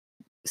that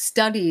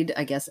studied,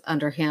 I guess,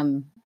 under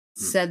him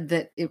said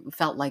that it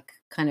felt like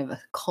kind of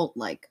a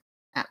cult-like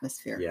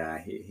atmosphere. Yeah,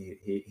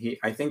 he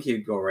I think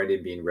he'd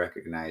already been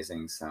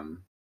recognizing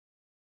some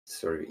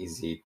sort of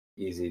easy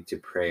to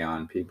prey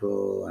on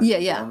people.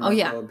 Yeah. Oh,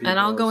 yeah. People, and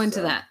I'll go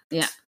into that.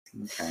 Yeah.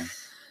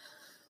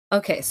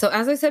 Okay, so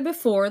as I said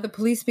before, the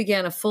police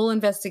began a full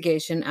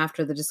investigation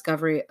after the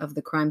discovery of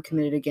the crime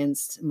committed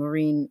against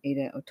Maureen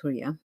Ada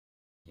Oturia,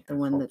 the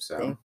one that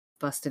they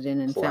busted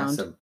in and found.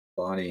 Of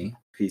body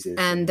pieces.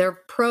 And their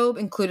probe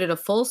included a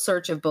full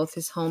search of both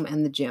his home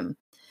and the gym.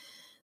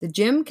 The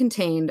gym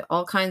contained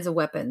all kinds of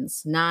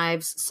weapons,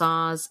 knives,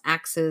 saws,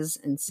 axes,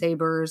 and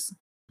sabers,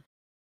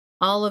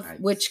 all of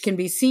which can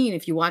be seen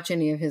if you watch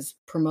any of his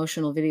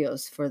promotional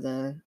videos for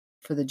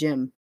the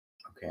gym.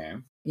 Okay.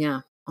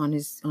 Yeah. On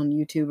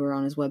YouTube or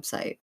on his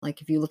website.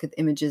 Like if you look at the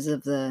images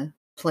of the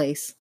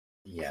place,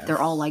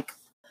 they're all like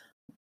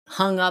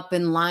hung up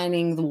and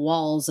lining the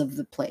walls of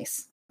the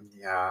place.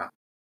 Yeah.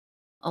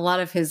 A lot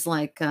of his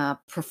like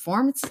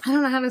performance, I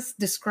don't know how to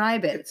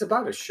describe it. It's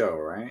about a show,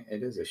 right?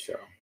 It is a show.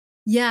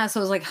 Yeah,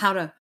 so it's like how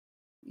to,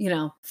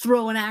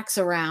 throw an axe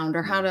around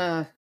or how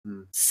to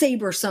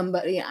saber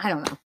somebody. I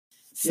don't know.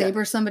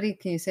 Saber somebody?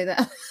 Can you say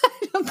that?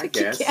 I don't think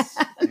you can.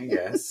 I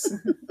guess.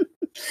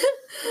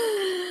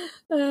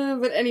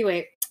 But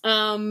anyway,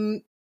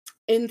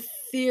 in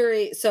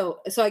theory, so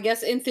I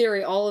guess in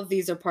theory, all of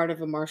these are part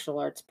of a martial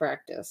arts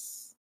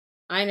practice.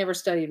 I never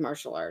studied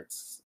martial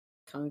arts,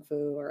 kung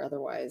fu or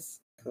otherwise,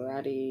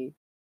 karate.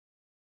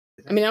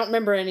 I mean, I don't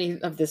remember any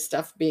of this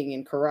stuff being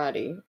in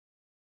karate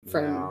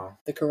from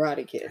the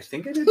Karate Kid. I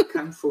think I did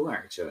kung fu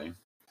actually.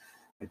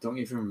 I don't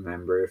even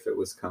remember if it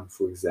was kung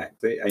fu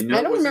exactly. I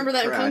don't remember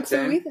that in kung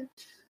fu either.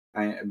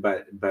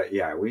 But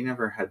yeah, we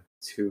never had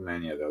too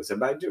many of those.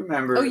 But I do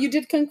remember. Oh, you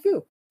did kung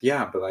fu?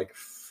 Yeah, but like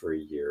for a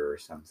year or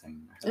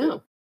something. I had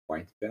a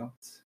white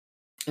belt.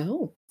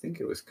 Oh, I think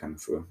it was kung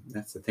fu.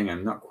 That's the thing.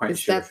 I'm not quite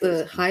sure. Is that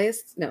the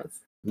highest? No,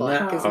 it's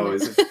black. No,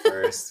 it's the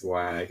first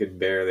one. I could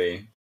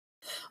barely.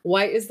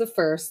 White is the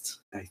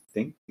first. I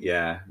think,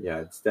 yeah,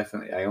 it's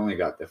definitely. I only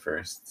got the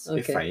first,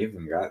 if I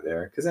even got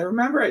there, because I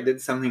remember I did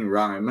something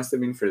wrong. It must have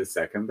been for the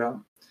second belt.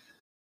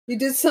 You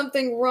did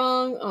something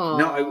wrong? Oh,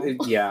 no,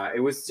 it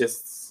was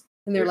just.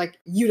 And they're like,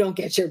 you don't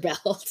get your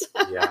belt.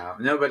 Yeah,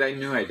 no, but I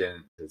knew I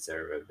didn't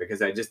deserve it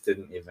because I just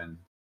didn't even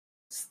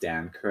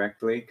stand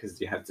correctly, because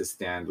you have to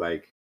stand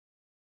like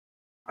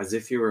as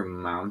if you were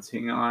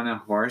mounting on a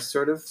horse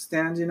sort of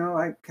stand,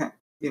 like kind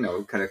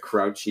of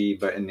crouchy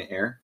but in the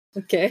air.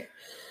 Okay.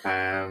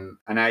 And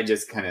I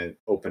just kind of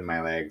opened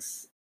my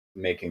legs,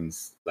 making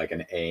like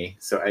an A.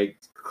 So I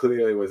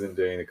clearly wasn't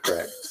doing the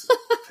correct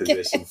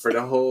position for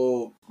the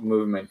whole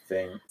movement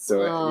thing.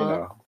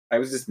 So I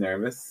was just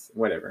nervous.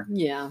 Whatever.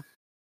 Yeah.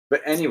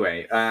 But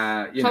anyway,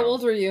 how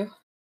old were you?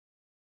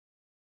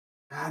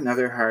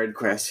 Another hard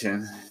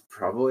question.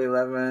 Probably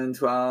 11,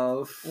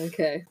 12.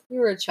 Okay. You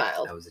were a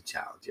child. I was a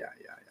child. Yeah.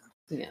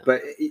 Yeah.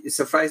 But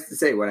suffice to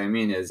say, what I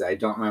mean is I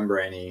don't remember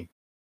any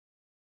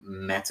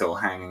metal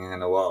hanging on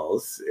the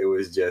walls. It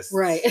was just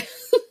right.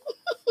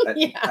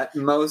 At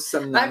most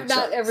some nunchucks. I've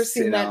not ever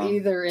seen that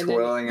either.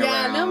 Twirling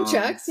around.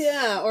 Nunchucks.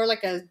 Yeah, or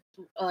like a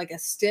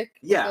stick.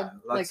 Yeah,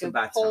 like of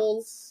a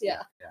pole.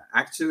 Yeah.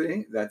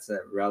 Actually, that's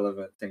a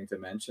relevant thing to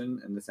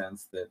mention in the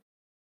sense that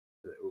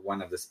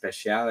one of the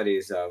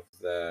specialities of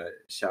the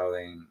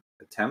Shaolin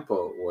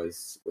temple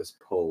was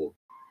pole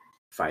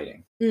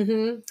fighting.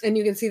 Mm-hmm. And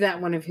you can see that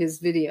in one of his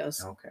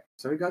videos. Okay,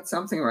 so we got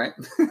something right.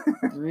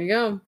 There you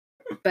go.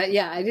 But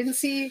yeah, I didn't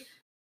see.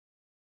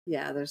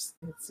 Yeah, you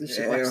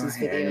should watch these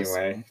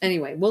videos.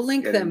 Anyway, we'll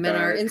link them in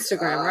our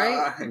Instagram,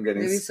 right? I'm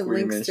getting maybe some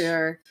links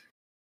to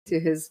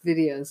his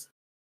videos.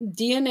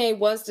 DNA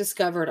was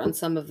discovered on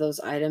some of those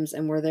items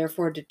and were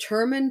therefore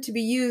determined to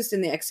be used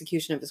in the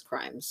execution of his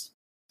crimes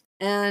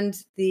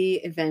and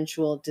the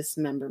eventual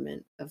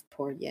dismemberment of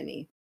poor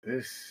Yenny.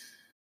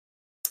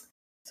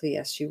 So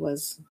yes, she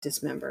was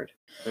dismembered.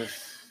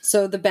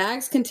 So the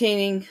bags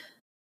containing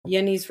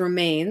Yenny's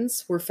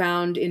remains were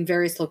found in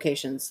various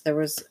locations. There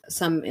was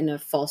some in a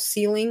false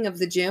ceiling of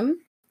the gym.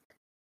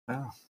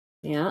 Oh.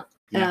 Yeah.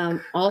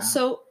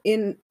 Also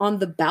on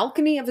the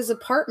balcony of his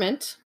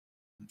apartment.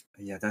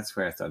 Yeah, that's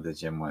where I thought the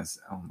gym was.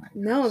 Oh my gosh.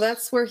 No,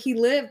 that's where he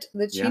lived.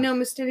 The Chino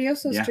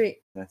Misterioso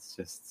Street. That's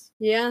just...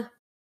 Yeah.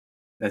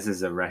 This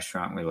is a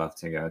restaurant we love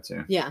to go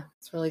to. Yeah,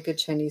 it's really good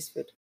Chinese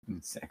food.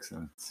 It's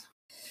excellent.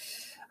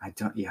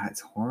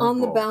 It's horrible.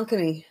 On the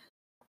balcony.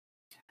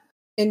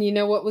 And you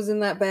know what was in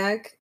that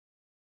bag?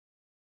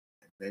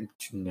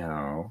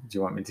 No. Do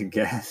you want me to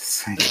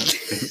guess? I don't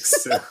think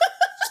so.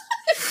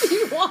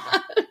 You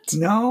want?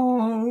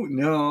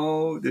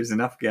 No. There's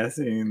enough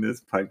guessing in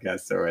this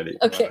podcast already.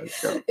 Okay.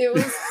 It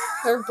was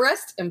her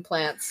breast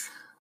implants.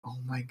 Oh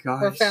my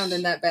gosh. Were found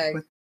in that bag.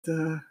 What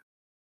the?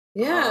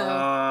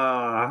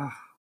 Yeah.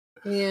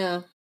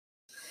 Yeah.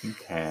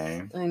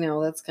 Okay. I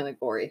know, that's kind of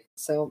gory.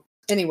 So,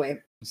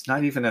 anyway. It's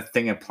not even a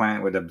thing a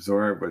plant would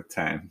absorb with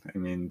time. I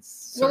mean,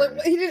 sorry.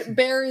 Well, he didn't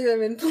bury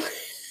them in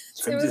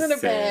plants. It was in a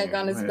bag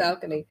on his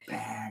balcony.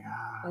 Bag.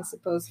 I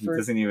suppose he for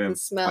doesn't even the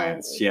smell.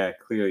 Plants. Yeah,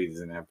 clearly he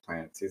doesn't have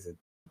plants.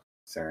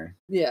 Sorry.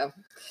 Yeah.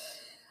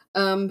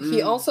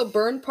 He also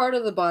burned part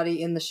of the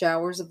body in the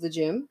showers of the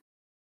gym.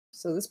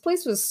 So this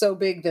place was so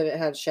big that it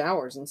had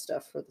showers and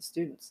stuff for the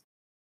students.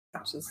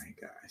 Oh my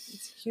gosh.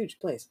 It's a huge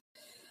place.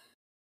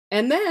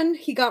 And then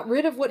he got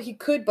rid of what he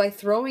could by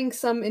throwing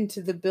some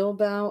into the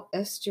Bilbao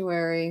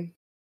estuary.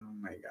 Oh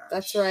my gosh.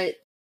 That's right.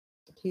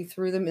 He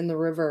threw them in the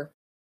river.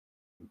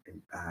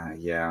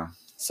 Yeah.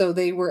 So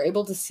they were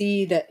able to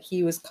see that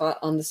he was caught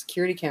on the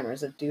security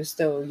cameras at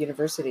Deusto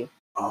University.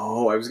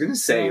 Oh, I was going to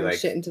say, like,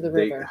 shit into the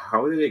river.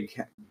 How did they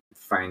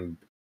find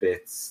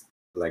bits,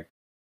 like...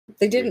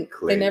 They didn't.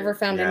 They never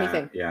found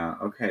anything. Yeah,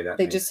 okay.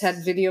 They just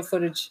had video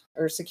footage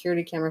or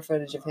security camera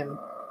footage of him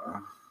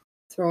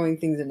throwing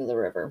things into the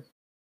river.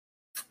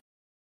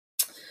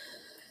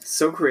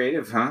 So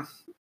creative, huh?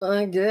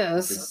 I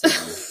guess.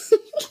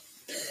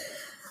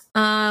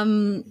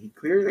 He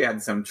clearly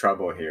had some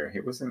trouble here. He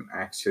wasn't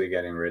actually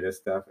getting rid of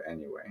stuff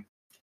anyway.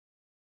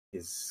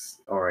 He's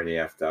already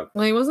effed up.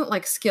 Well, he wasn't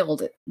like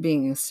skilled at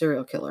being a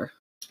serial killer.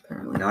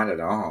 Apparently. Not at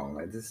all.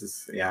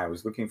 I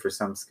was looking for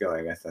some skill.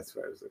 I guess that's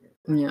what I was looking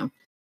for. Yeah.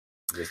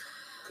 Just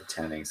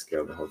pretending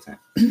skill the whole time.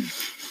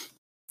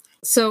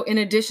 So, in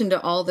addition to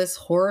all this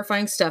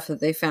horrifying stuff that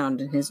they found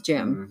in his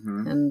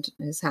gym and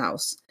his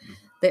house,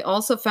 They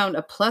also found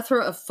a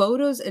plethora of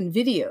photos and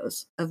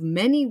videos of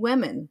many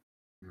women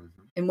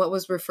in what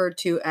was referred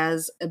to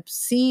as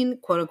obscene,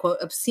 quote unquote,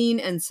 obscene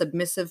and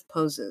submissive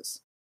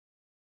poses.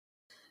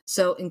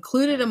 So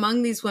included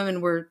among these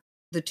women were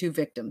the two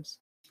victims.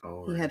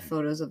 Oh, he had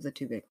photos of the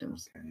two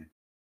victims. Okay.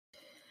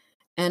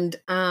 And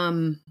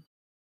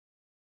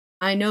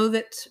I know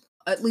that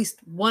at least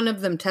one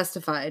of them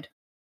testified.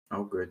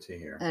 Oh, good to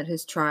hear. At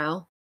his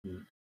trial.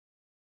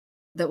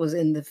 That was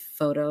in the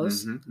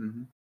photos.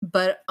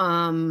 But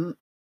and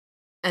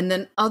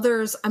then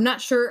others, I'm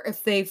not sure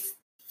if they've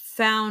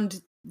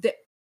found that.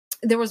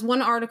 There was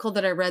one article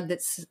that I read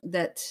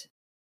that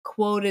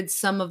quoted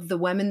some of the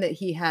women that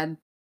he had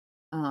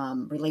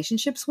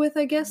relationships with,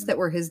 I guess, that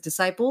were his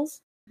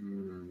disciples.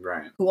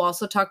 Right. Who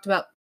also talked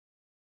about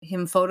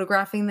him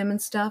photographing them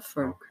and stuff,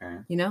 or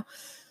you know.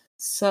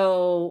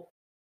 So,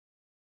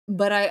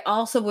 but I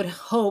also would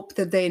hope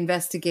that they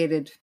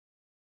investigated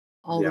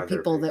all the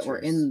people that were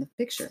in the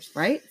pictures,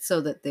 right? So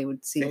that they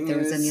would see if there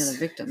was any other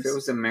victims. If it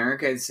was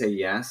America, I'd say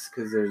yes,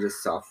 because there's a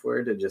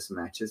software that just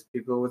matches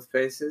people with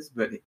faces.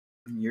 But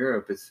in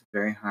Europe, it's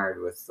very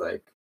hard with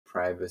like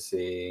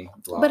privacy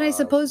laws. But I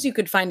suppose you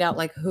could find out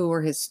like who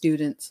were his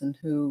students and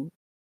who.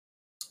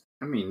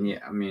 I mean, yeah.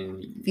 I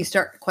mean, if you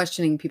start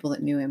questioning people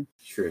that knew him.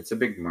 Sure, it's a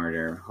big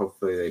murder.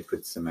 Hopefully, they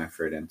put some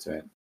effort into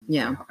it.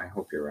 Yeah, I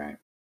hope you're right.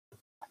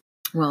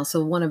 Well,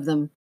 so one of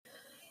them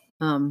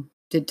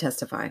did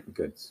testify.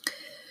 Good.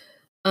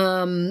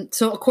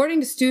 So according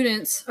to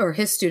students, or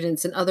his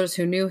students and others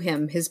who knew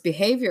him, his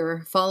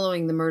behavior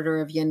following the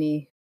murder of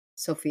Jenny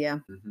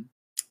Sofia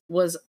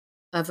was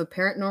of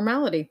apparent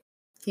normality.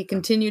 He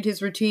continued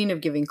his routine of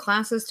giving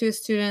classes to his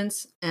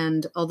students,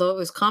 and although it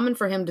was common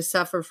for him to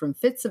suffer from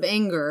fits of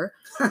anger,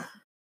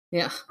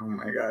 yeah, oh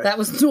my god, that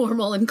was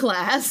normal in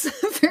class,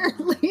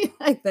 apparently,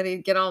 like that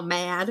he'd get all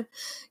mad,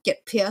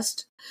 get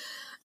pissed.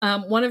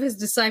 One of his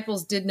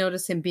disciples did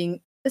notice him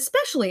being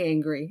especially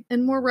angry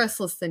and more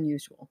restless than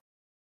usual.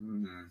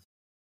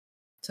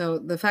 So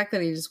the fact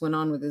that he just went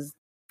on with his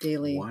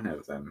daily... One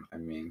of them, I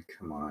mean,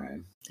 come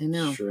on. I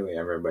know. Surely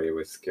everybody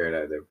was scared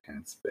out of their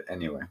pants, but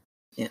anyway.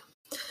 Yeah.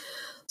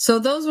 So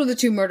those were the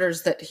two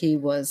murders that he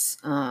was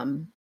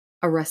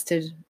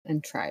arrested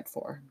and tried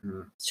for.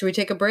 Should we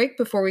take a break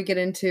before we get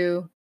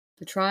into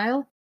the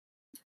trial?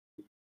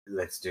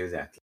 Let's do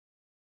that.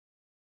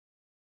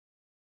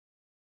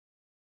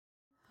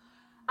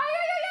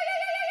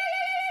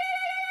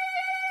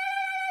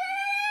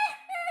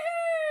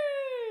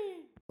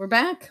 We're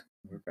back?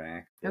 We're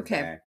back.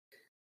 Okay. Back.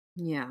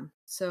 Yeah.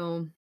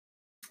 So...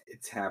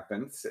 It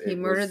happens. He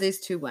murdered these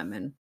two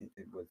women.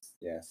 It was,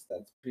 yes,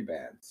 that's pretty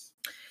bad.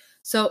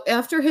 So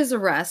after his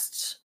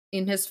arrest,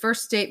 in his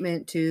first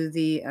statement to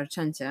the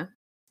Archancha,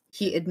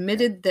 he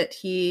admitted that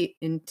he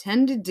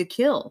intended to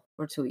kill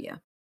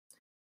Ortulla,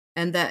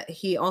 and that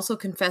he also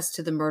confessed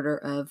to the murder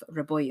of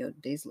Rebollo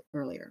days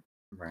earlier.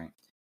 Right.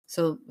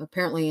 So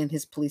apparently in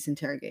his police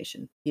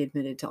interrogation, he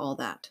admitted to all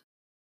that.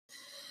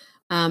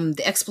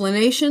 The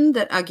explanation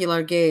that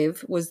Aguilar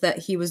gave was that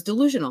he was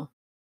delusional.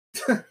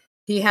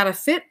 He had a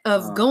fit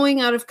of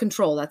going out of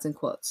control, that's in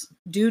quotes,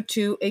 due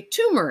to a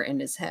tumor in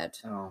his head.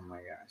 Oh my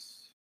gosh.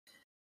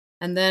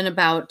 And then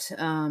about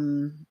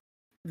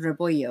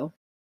Rebollo,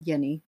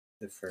 Jenny,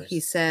 he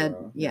said,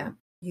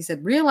 he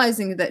said,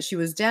 realizing that she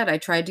was dead, I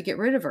tried to get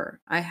rid of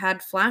her. I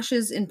had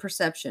flashes in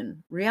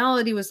perception.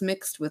 Reality was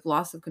mixed with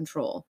loss of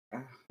control,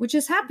 which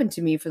has happened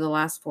to me for the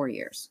last 4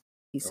 years,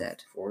 he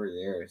said. 4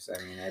 years.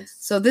 I mean,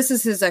 so this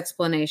is his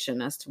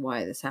explanation as to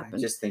why this happened. I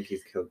just think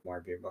he's killed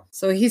more people.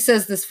 So he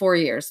says this 4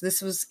 years.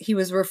 He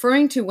was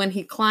referring to when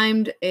he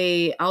climbed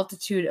a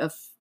altitude of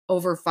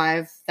over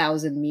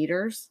 5,000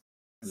 meters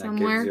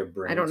somewhere.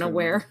 I don't know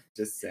where.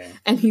 Just saying.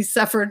 And he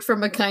suffered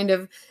from a kind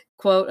of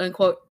quote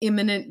unquote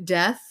imminent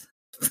death.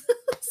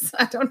 So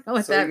I don't know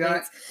what that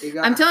means.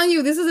 I'm telling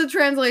you, this is a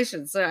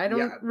translation, so I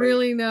don't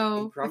really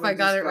know if I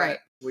got it right.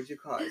 What'd you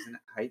call it? Isn't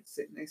it height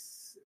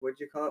sickness? What'd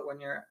you call it when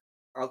you're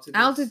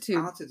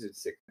altitude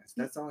sickness?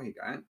 That's all he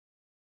got.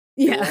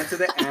 Yeah. He went to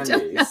the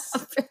Andes.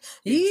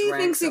 He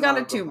thinks he got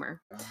a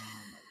tumor. Oh my God.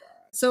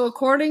 So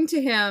according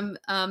to him,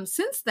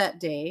 since that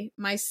day,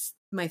 my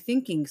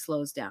thinking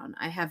slows down.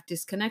 I have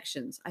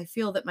disconnections. I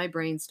feel that my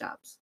brain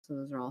stops. So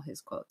those are all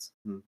his quotes.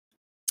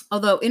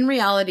 Although in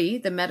reality,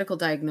 the medical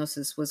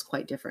diagnosis was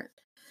quite different.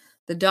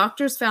 The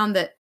doctors found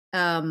that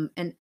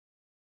an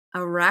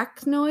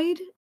arachnoid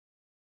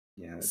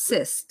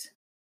cyst.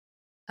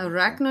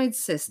 Arachnoid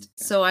cyst. Okay.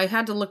 So I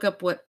had to look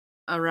up what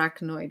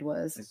arachnoid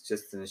was. It's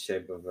just in the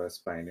shape of a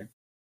spider.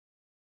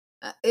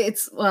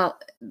 It's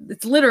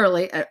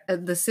literally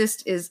the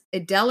cyst is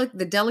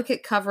the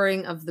delicate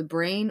covering of the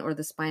brain or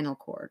the spinal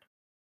cord.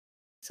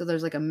 So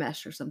there's like a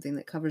mesh or something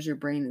that covers your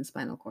brain and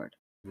spinal cord.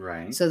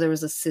 Right. So there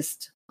was a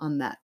cyst on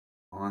that.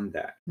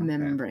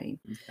 Membrane.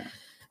 Okay.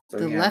 So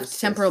the left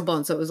temporal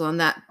bone. So it was on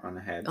that on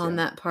the head,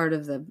 that part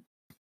of the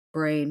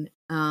brain.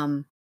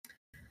 And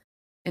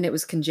it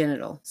was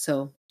congenital.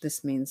 So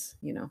this means,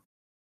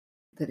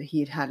 that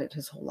he had it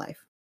his whole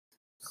life,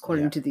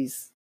 according to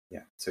these.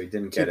 Yeah. So he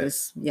didn't get it.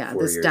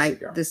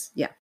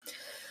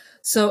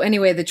 So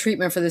anyway, the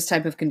treatment for this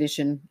type of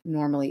condition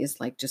normally is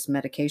like just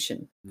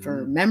medication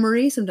for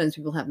memory. Sometimes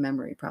people have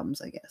memory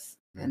problems, I guess,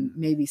 and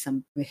maybe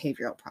some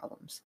behavioral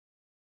problems.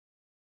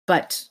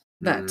 But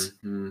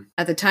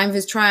at the time of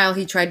his trial,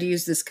 he tried to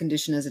use this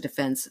condition as a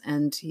defense,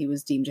 and he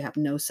was deemed to have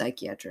no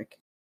psychiatric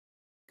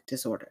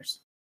disorders.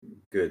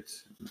 Good.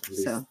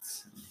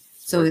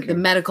 So the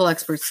medical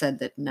experts said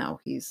that no,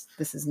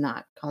 this is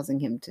not causing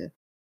him to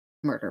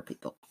murder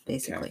people,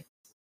 basically. Okay.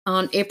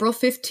 On April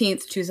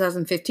 15th,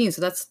 2015,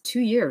 so that's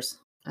 2 years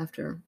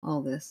after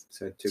all this.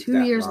 So it took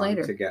 2 years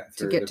later to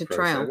get to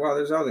trial. Well,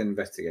 there's all the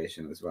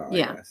investigation as well, I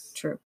guess.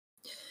 True.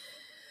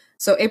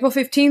 So April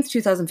 15th,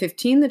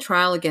 2015, the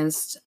trial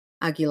against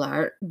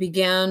Aguilar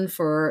began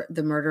for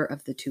the murder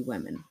of the 2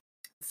 women.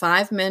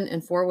 5 men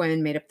and 4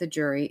 women made up the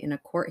jury in a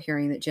court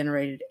hearing that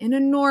generated an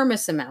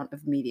enormous amount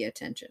of media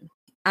attention.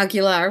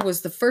 Aguilar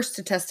was the first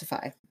to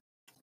testify.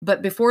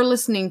 But before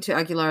listening to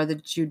Aguilar, the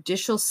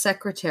judicial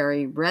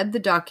secretary read the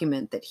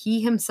document that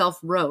he himself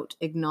wrote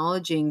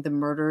acknowledging the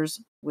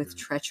murders with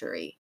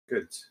treachery.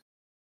 Good.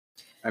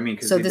 I mean,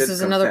 so this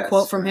is another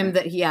quote from him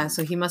that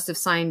so he must have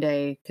signed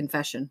a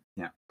confession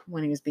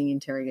when he was being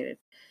interrogated.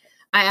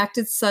 I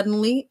acted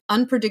suddenly,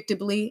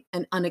 unpredictably,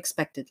 and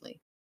unexpectedly.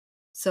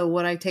 So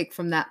what I take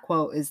from that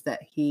quote is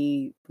that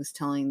he was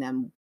telling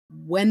them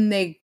when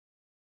they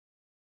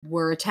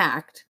were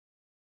attacked,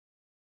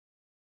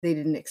 they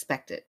didn't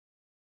expect it.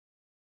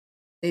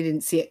 They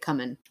didn't see it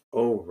coming.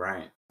 Oh,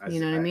 right.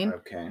 You know what I mean?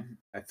 Okay.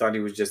 I thought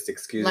he was just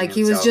excusing himself. Like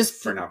he was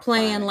just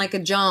playing like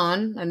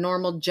a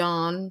normal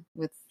John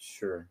with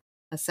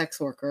a sex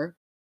worker.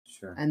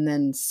 Sure. And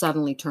then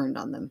suddenly turned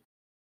on them.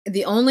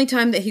 The only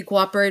time that he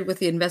cooperated with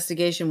the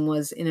investigation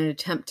was in an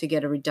attempt to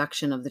get a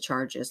reduction of the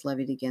charges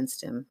levied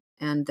against him,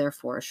 and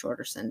therefore a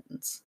shorter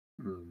sentence.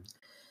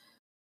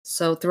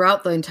 So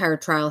throughout the entire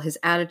trial, his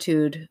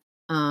attitude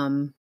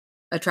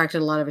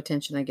attracted a lot of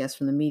attention, I guess,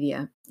 from the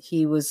media.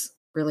 He was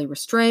really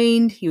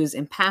restrained, he was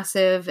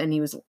impassive, and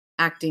he was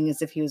acting as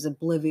if he was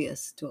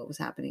oblivious to what was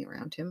happening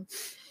around him.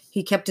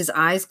 He kept his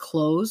eyes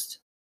closed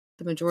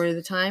the majority of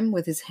the time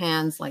with his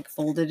hands like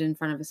folded in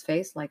front of his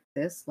face like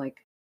this.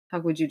 Like, how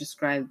would you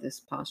describe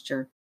this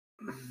posture?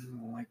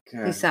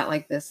 He sat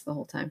like this the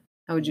whole time.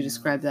 How would you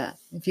describe that?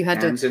 If you had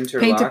to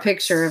paint a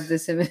picture of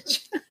this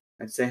image.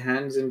 I'd say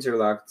hands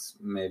interlocked,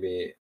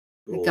 maybe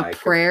like a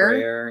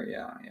prayer.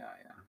 Yeah.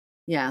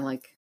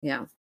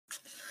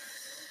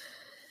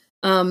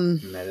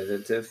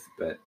 Meditative,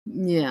 but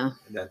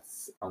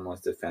that's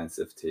almost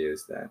offensive to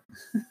use that.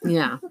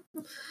 Yeah.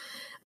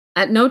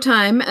 At no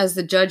time, as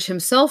the judge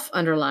himself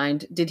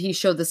underlined, did he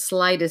show the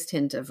slightest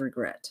hint of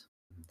regret.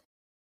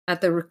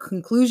 At the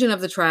conclusion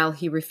of the trial,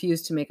 he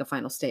refused to make a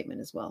final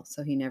statement as well.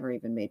 So he never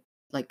even made,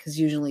 because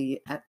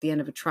usually at the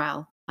end of a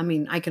trial, I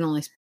mean, I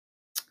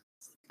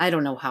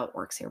don't know how it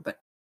works here, but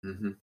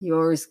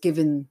you're always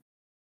given,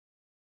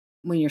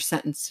 when you're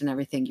sentenced and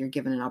everything, you're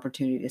given an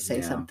opportunity to say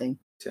something.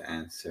 To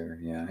answer,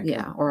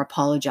 or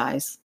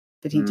apologize.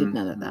 But he did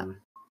none of that.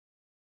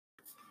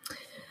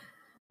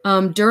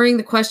 During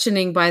the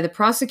questioning by the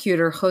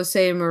prosecutor,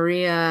 Jose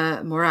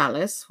Maria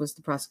Morales was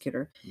the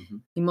prosecutor.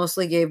 He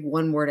mostly gave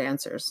one-word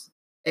answers,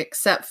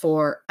 except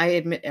for, I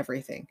admit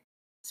everything.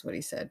 That's what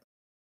he said.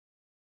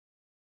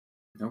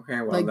 Okay,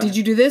 well, did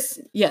you do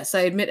this? Yes, I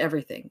admit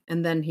everything.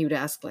 And then he would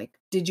ask,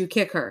 did you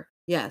kick her?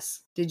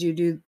 Yes. Did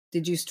you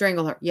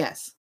strangle her?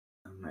 Yes.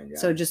 Oh my God.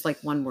 So just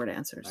one-word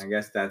answers. I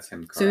guess that's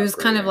him. So he was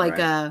kind of like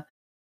a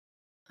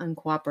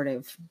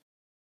uncooperative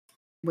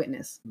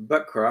witness,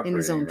 but cooperating in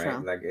his own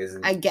trial.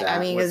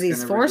 Because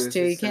he's forced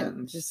to. You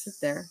can't just sit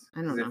there.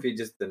 I don't know. If he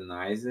just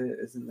denies it,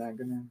 isn't that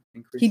going to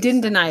increase? He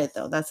didn't deny it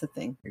though. That's the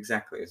thing.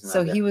 Exactly.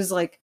 So he was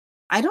like,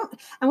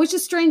 which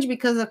is strange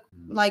because of,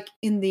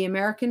 in the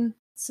American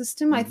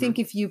system, I think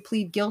if you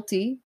plead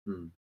guilty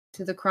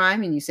to the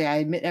crime and you say I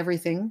admit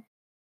everything,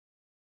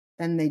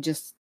 then they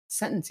just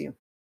sentence you.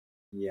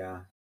 Yeah.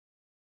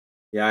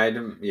 I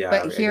don't. Yeah.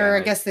 But here, I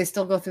guess they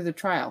still go through the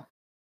trial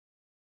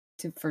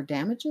for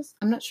damages.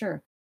 I'm not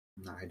sure.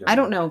 No, I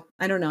don't know.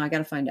 I got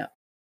to find out.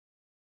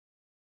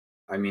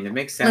 I mean, it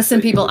makes sense.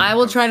 Listen, people, I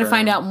will try to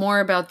find out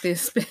more about the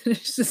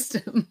Spanish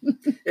system.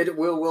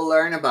 We'll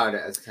learn about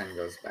it as time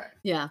goes by.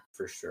 Yeah.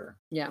 For sure.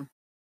 Yeah.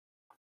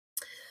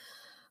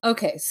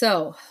 Okay,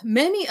 so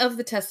many of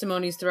the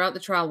testimonies throughout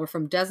the trial were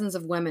from dozens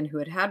of women who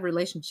had had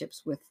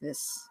relationships with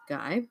this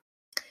guy.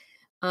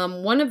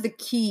 One of the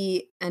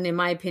key, and in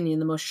my opinion,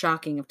 the most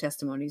shocking of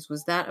testimonies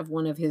was that of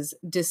one of his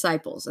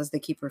disciples, as they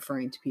keep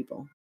referring to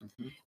people.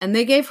 And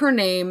they gave her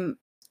name.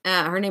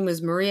 Her name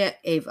was Maria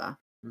Eva.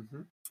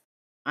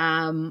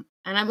 And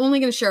I'm only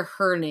going to share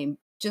her name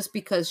just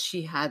because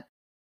she had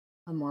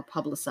a more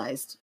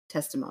publicized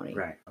testimony.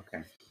 Right.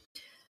 Okay.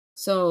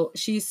 So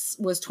she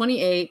was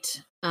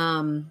 28.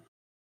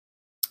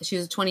 She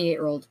was a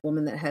 28-year-old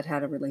woman that had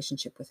had a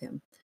relationship with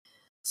him.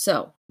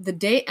 So the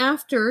day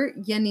after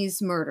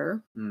Yenny's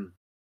murder,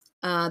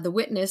 the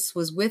witness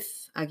was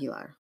with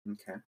Aguilar.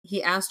 Okay.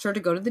 He asked her to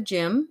go to the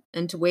gym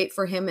and to wait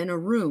for him in a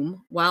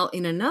room, while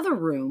in another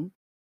room,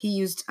 he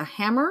used a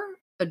hammer,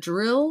 a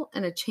drill,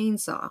 and a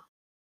chainsaw.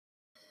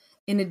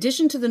 In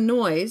addition to the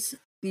noise,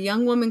 the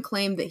young woman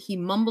claimed that he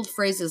mumbled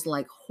phrases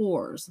like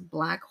whores,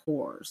 black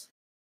whores.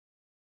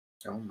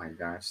 Oh my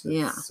gosh,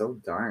 that's so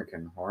dark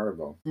and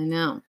horrible. I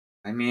know.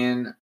 I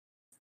mean,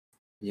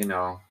 you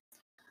know,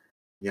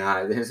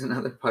 yeah, there's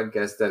another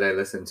podcast that I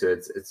listen to.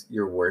 It's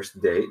Your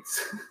Worst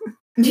Dates.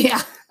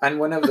 Yeah. And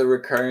one of the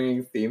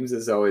recurring themes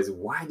is always,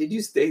 why did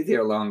you stay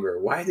there longer?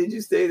 Why did you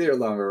stay there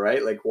longer,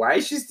 right? Like, why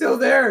is she still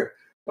there?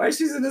 Why is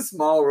she in a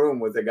small room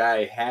with a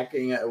guy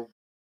hacking at...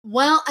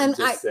 Well, and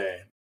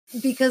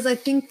because I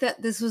think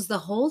that this was the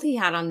hold he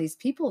had on these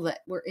people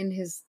that were in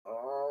his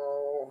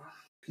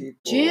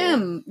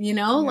gym, you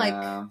know,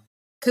 like,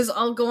 because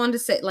I'll go on to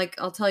say, like,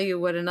 I'll tell you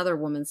what another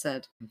woman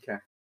said. Okay.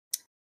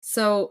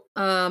 So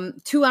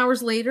 2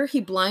 hours later, he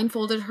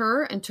blindfolded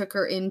her and took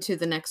her into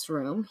the next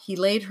room. He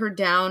laid her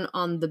down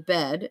on the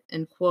bed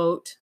and,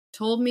 quote,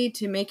 told me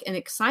to make an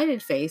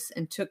excited face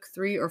and took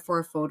 3 or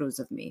 4 photos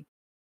of me.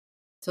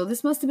 So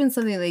this must have been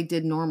something they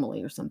did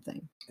normally or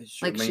something.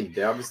 Like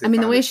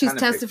the way she's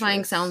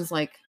testifying sounds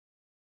like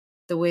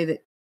the way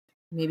that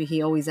maybe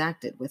he always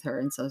acted with her.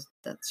 And so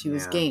that she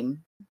was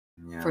game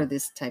for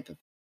this type of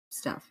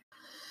stuff.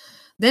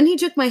 Then he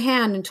took my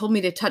hand and told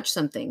me to touch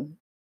something.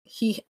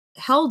 He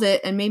held it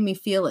and made me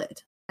feel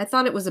it. I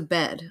thought it was a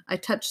bed. I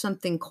touched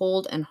something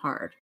cold and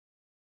hard.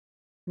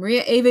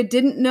 Maria Eva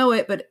didn't know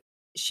it, but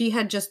she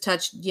had just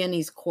touched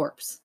Jenny's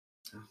corpse.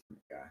 Oh my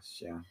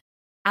gosh, yeah.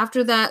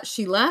 After that,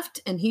 she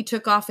left and he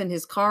took off in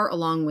his car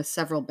along with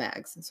several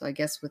bags. So I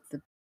guess with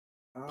the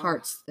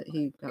parts that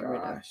he got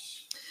rid of.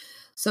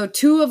 So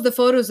 2 of the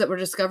photos that were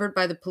discovered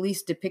by the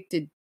police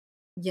depicted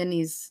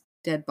Jenny's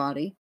dead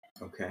body.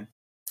 Okay.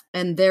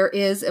 And there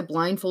is a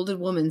blindfolded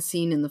woman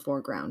seen in the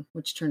foreground,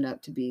 which turned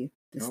out to be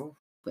this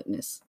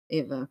witness,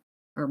 Eva,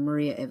 or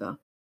Maria Eva.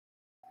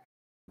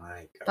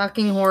 My God.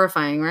 Fucking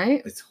horrifying,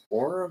 right? It's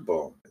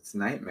horrible. It's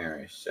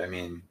nightmarish. I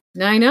mean...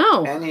 I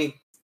know.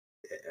 Any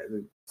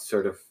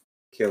sort of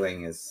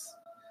killing is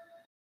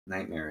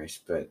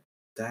nightmarish, but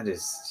that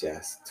is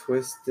just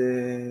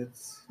twisted.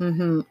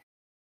 Mm-hmm.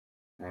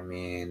 I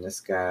mean, this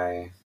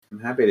guy... I'm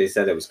happy they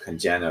said it was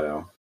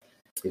congenital.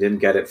 He didn't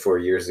get it 4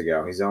 years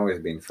ago. He's always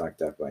been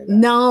fucked up like that.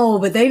 No,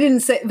 but they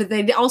didn't say. But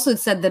they also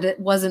said that it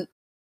wasn't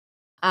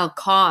a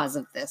cause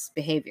of this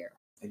behavior.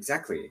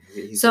 Exactly.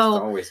 He's just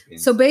always been.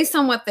 So based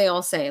on what they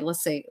all say,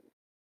 let's say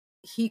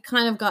he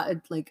kind of got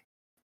like,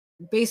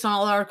 based on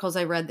all the articles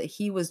I read, that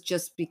he was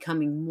just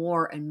becoming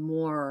more and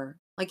more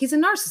like he's a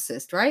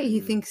narcissist, right?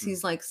 He thinks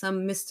he's like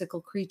some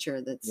mystical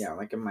creature that's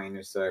like a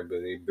minor star,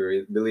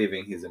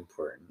 believing he's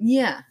important.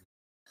 Yeah.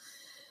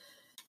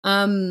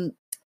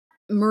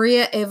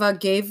 Maria Eva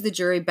gave the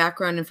jury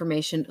background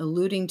information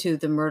alluding to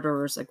the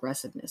murderer's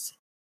aggressiveness.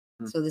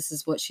 So this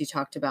is what she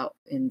talked about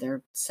in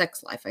their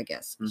sex life, I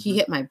guess. Mm-hmm. He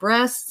hit my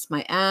breasts,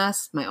 my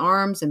ass, my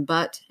arms and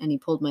butt, and he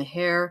pulled my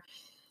hair.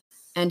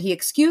 And he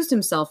excused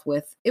himself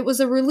with, it was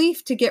a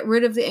relief to get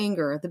rid of the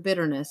anger, the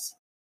bitterness.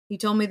 He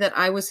told me that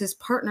I was his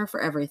partner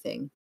for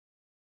everything.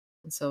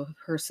 And so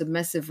her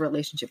submissive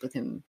relationship with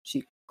him,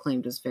 she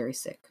claimed, was very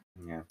sick.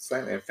 Yeah, it's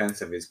slightly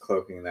offensive. He's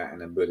cloaking that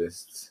in a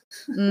Buddhist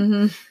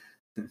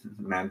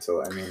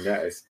mantle. I mean,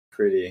 that is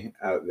pretty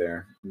out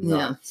there.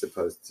 Not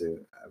supposed to,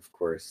 of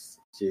course.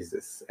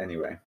 Jesus.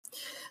 Anyway.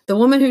 The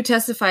woman who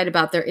testified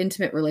about their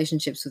intimate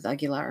relationships with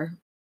Aguilar,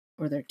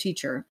 or their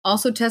teacher,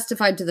 also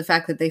testified to the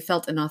fact that they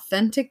felt an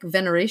authentic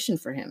veneration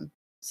for him.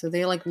 So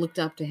they like looked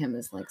up to him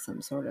as like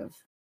some sort of,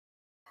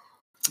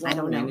 I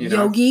don't know,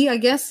 yogi, I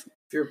guess.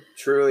 If you're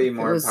truly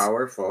more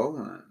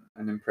powerful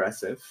and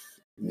impressive.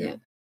 Yeah.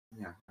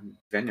 Yeah.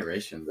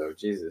 Veneration, though,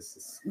 Jesus,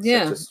 is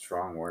such a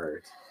strong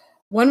word.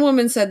 One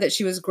woman said that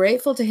she was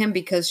grateful to him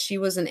because she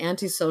was an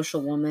antisocial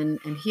woman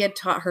and he had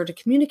taught her to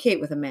communicate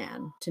with a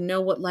man, to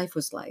know what life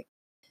was like.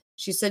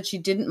 She said she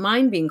didn't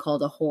mind being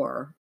called a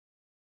whore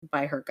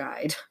by her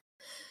guide,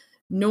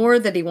 nor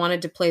that he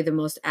wanted to play the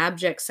most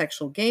abject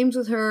sexual games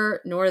with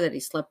her, nor that he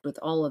slept with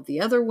all of the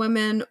other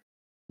women,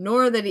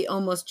 nor that he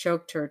almost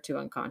choked her to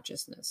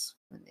unconsciousness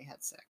when they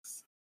had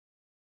sex.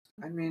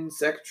 I mean,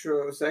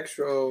 sexual.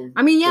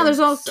 I mean, yeah, there's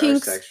all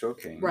kinks. Sexual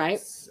kinks.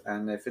 Right.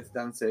 And if it's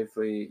done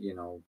safely,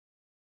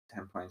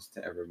 10 points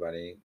to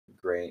everybody.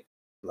 Great.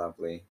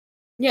 Lovely.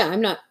 Yeah,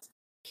 I'm not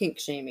kink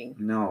shaming.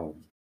 No,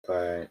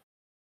 but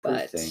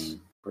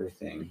poor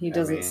thing. He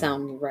doesn't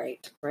sound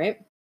right?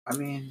 I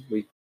mean,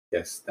 we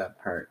guessed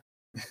that part.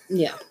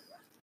 Yeah.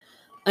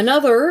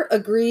 Another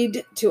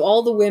agreed to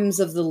all the whims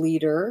of the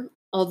leader,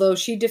 although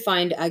she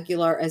defined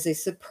Aguilar as a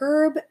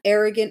superb,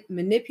 arrogant,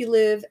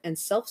 manipulative, and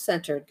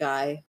self-centered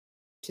guy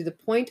to the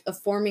point of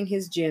forming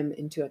his gym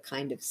into a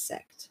kind of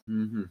sect.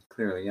 Mm-hmm.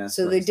 Clearly, yes.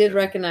 So they did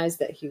recognize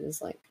that he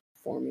was like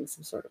forming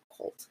some sort of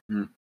cult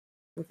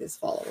with his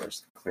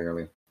followers.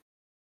 Clearly.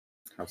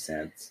 How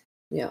sad.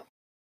 Yeah.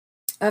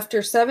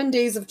 After 7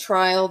 days of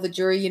trial, the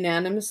jury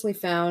unanimously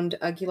found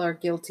Aguilar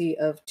guilty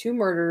of 2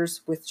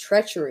 murders with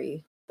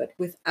treachery, but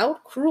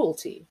without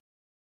cruelty.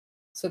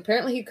 So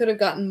apparently he could have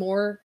gotten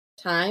more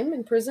time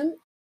in prison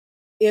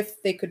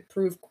if they could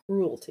prove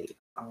cruelty.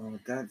 Oh,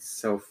 that's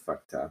so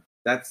fucked up.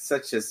 That's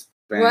such a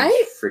bench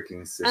Right?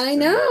 freaking system. I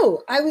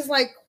know. I was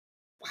like,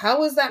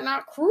 how is that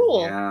not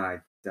cruel? Yeah, I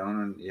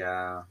don't.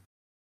 Yeah,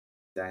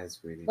 that is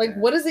really like,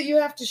 bad. what is it you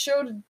have to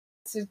show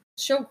to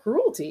show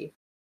cruelty?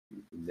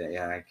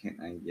 Yeah, I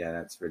can't. Yeah,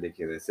 that's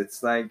ridiculous.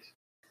 It's like,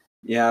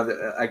 yeah,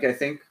 like I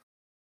think,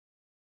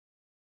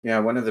 yeah,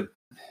 one of the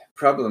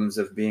problems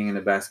of being in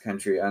a Basque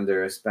country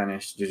under a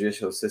Spanish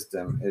judicial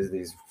system is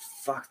these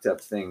fucked up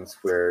things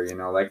where, you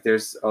know, like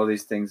there's all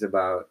these things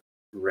about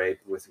rape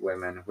with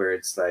women where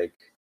it's like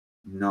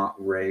not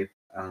rape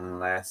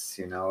unless,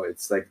 you know,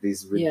 it's like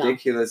these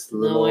ridiculous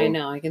little. No, I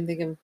know. I can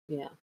think of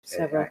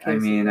several cases. I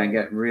mean, I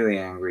get really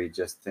angry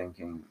just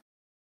thinking,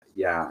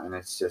 yeah, and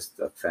it's just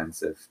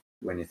offensive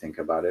when you think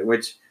about it,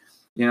 which,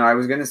 you know, I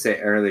was going to say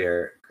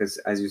earlier, because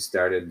as you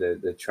started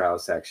the trial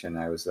section,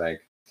 I was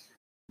like,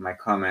 my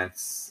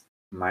comments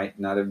might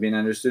not have been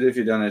understood if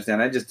you don't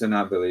understand. I just do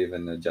not believe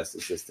in the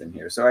justice system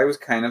here. So I was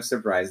kind of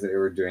surprised that they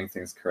were doing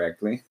things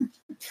correctly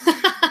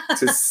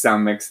to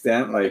some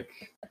extent.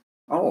 Like,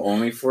 oh,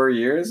 only 4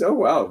 years? Oh,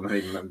 well.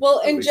 Well,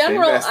 in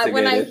general,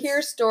 when I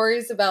hear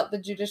stories about the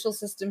judicial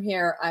system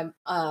here,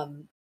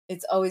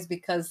 it's always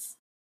because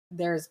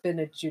there's been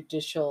a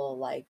judicial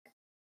like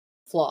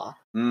flaw,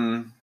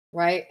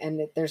 right?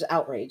 And there's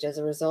outrage as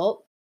a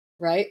result,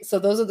 right? So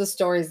those are the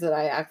stories that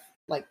I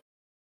like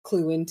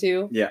clue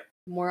into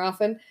more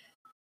often.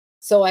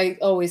 So I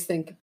always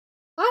think,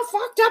 how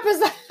fucked up is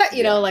that?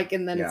 You know, like,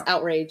 and then it's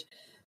outrage.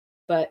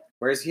 But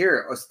whereas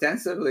here,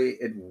 ostensibly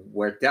it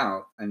worked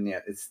out, and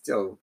yet it's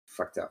still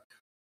fucked up.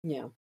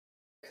 Yeah.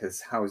 Because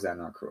how is that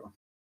not cruel?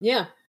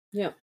 Yeah.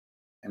 Yeah.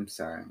 I'm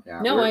sorry.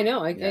 Yeah. No, I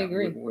know. I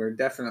agree. We're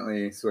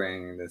definitely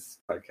swearing in this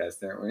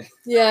podcast, aren't we?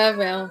 Yeah,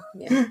 well,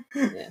 yeah.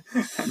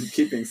 I'm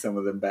keeping some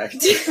of them back.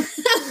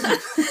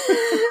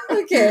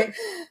 Okay.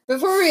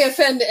 Before we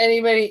offend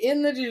anybody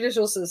in the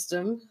judicial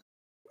system,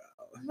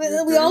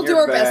 we all do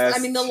our best.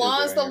 I mean, the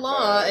law is the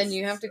law, and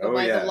you have to go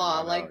by the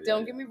law.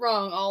 Don't get me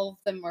wrong, all of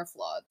them are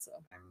flawed. So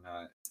I'm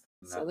not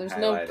so there's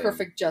no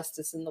perfect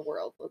justice in the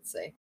world, let's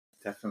say.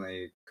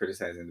 Definitely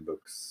criticizing the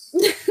books.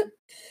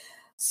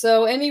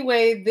 So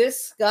anyway,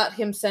 this got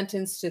him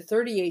sentenced to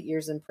 38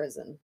 years in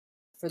prison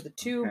for the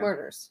two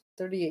murders.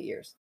 38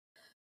 years.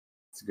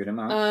 It's a good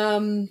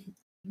amount.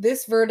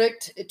 This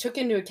verdict, it took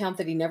into account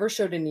that he never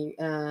showed any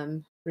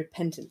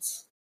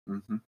repentance.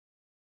 Mm-hmm.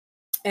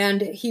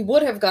 And he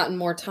would have gotten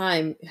more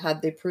time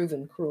had they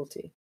proven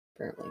cruelty,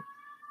 apparently.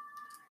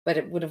 But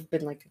it would have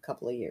been like a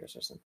couple of years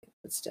or something,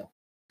 but still.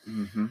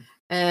 Mm-hmm.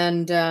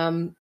 And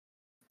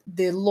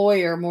the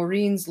lawyer,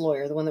 Maureen's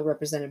lawyer, the one that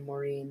represented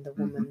Maureen, the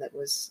woman that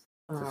was...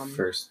 the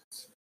first...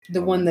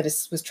 The one that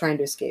was trying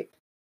to escape.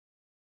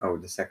 Oh,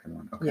 the second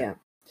one. Okay. Yeah.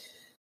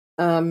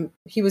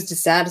 He was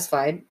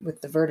dissatisfied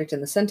with the verdict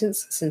and the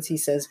sentence since he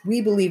says,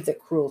 we believe that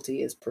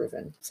cruelty is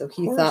proven. So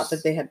he thought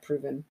that they had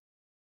proven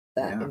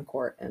that in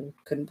court and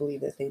couldn't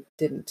believe that they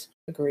didn't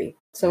agree.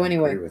 So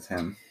anyway, I agree with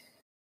him.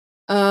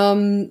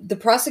 The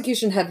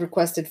prosecution had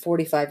requested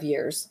 45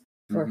 years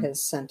for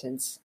his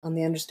sentence on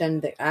the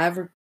understanding that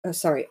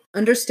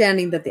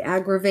understanding that the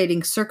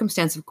aggravating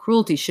circumstance of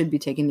cruelty should be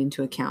taken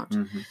into account.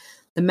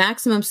 The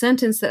maximum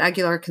sentence that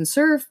Aguilar can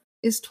serve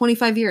is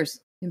 25 years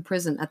in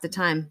prison at the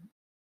time.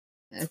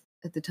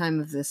 At the time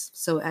of this,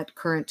 so at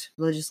current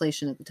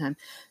legislation at the time.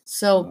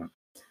 So,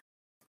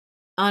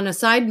 on a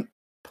side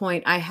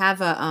point, I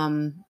have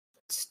a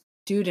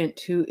student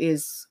who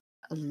is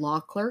a law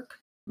clerk,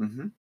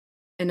 and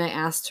I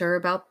asked her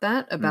about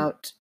that,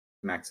 about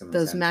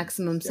those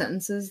maximum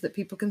sentences that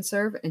people can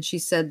serve, and she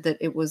said that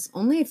it was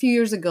only a few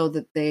years ago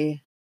that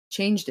they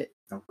changed it.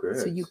 Oh, good.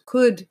 So you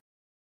could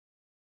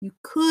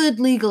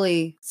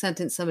legally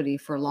sentence somebody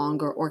for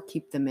longer or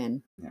keep them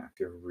in. Yeah, if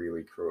you're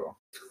really cruel.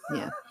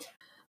 Yeah.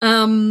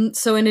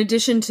 So in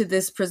addition to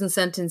this prison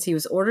sentence, he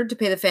was ordered to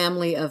pay the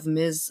family of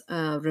Ms.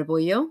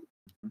 Rebollo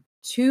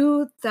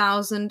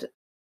 252,000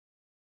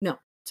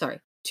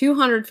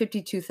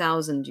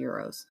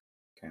 euros.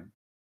 Okay.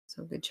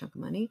 So a good chunk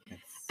of money. Yes.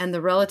 And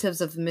the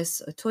relatives of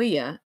Miss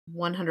Otoya,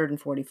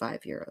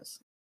 145 euros.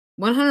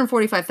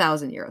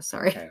 145,000 euros,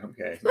 sorry.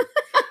 Okay.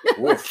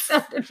 Woof.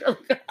 That sounded really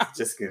good. I was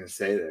just going to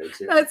say there,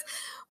 too.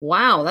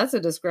 That's a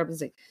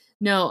discrepancy.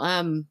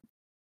 No,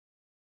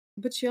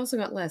 but she also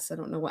got less. I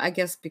don't know why. I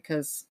guess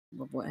because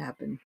of what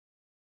happened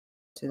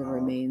to the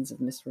remains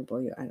of Miss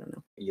Rebollo. I don't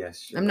know.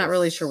 Yes. I'm not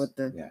really sure what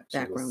the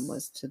background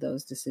was to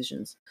those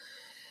decisions.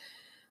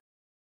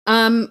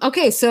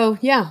 Okay, so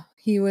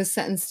he was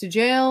sentenced to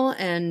jail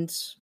and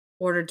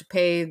ordered to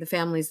pay the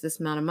families this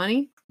amount of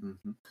money.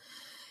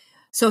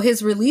 So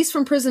his release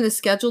from prison is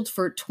scheduled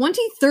for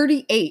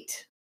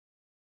 2038.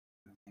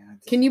 Yeah,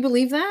 can you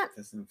believe that?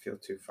 Doesn't feel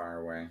too far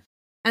away.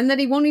 And that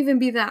he won't even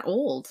be that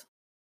old.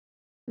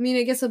 I mean,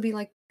 I guess he'll be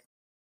like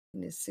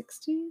in his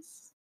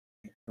 60s.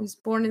 He was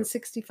born in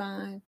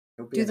 65.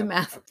 Do the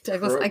math,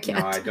 Douglas. I can't.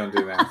 No, I don't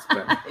do math.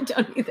 But I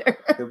don't either.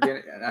 He'll be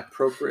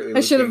appropriately.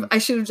 I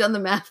should have done the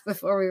math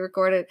before we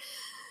recorded.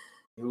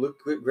 You look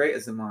great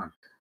as a monk.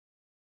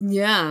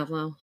 Yeah,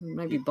 well, he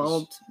might be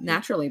bald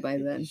naturally by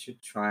then. You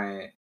should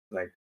try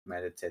like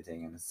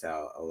meditating in a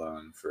cell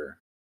alone for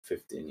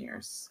 15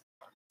 years.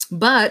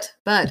 But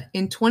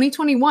in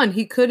 2021,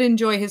 he could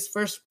enjoy his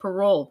first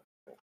parole.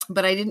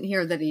 But I didn't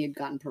hear that he had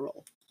gotten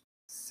parole.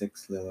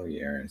 6 little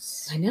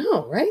years. I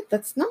know, right?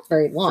 That's not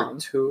very long.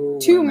 For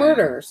two women.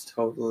 murders.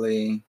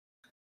 Totally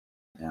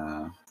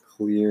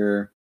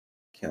clear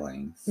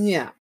killings.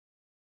 Yeah.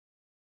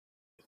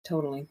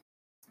 Totally.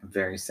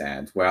 Very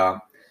sad.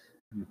 Well,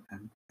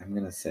 I'm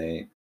going to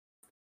say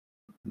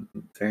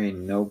very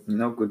no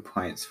good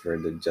points for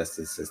the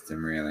justice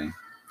system, really.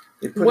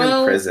 They put him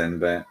in prison,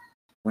 but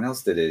what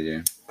else did they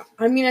do?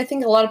 I mean, I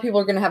think a lot of people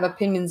are going to have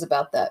opinions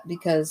about that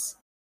because,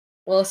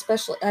 well,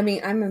 especially, I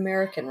mean, I'm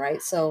American,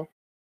 right? So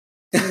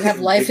we have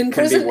life in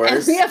prison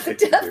and we have a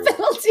death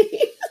penalty.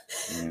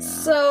 Yeah.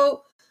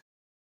 So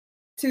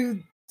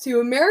to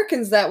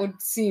Americans, that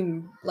would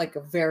seem like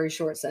a very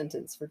short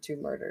sentence for 2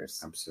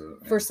 murders.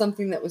 Absolutely. For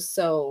something that was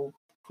so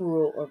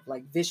cruel or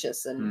like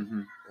vicious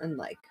and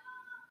like,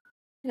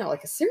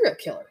 like a serial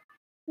killer.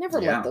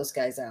 Never let those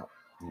guys out.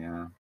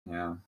 Yeah.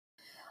 Yeah.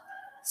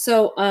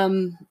 So,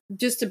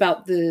 just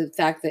about the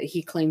fact that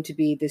he claimed to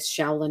be this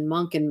Shaolin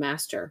monk and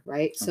master,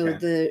 right? So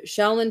the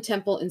Shaolin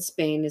Temple in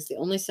Spain is the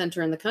only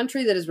center in the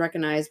country that is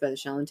recognized by the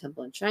Shaolin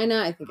Temple in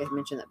China. I think I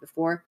mentioned that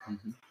before.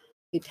 Mm-hmm.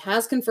 It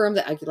has confirmed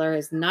that Aguilar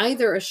is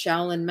neither a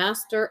Shaolin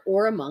master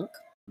or a monk.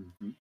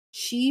 Mm-hmm.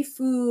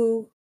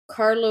 Shifu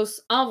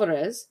Carlos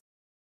Alvarez,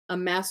 a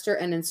master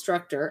and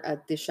instructor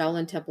at the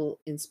Shaolin Temple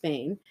in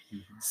Spain,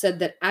 said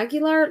that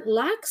Aguilar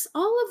lacks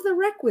all of the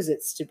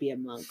requisites to be a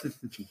monk.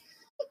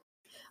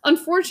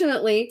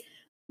 Unfortunately,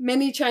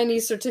 many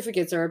Chinese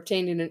certificates are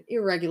obtained in an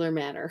irregular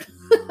manner.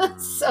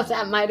 So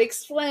that might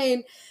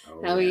explain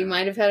how he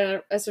might have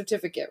had a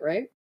certificate,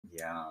 right?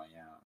 Yeah.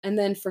 And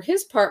then for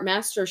his part,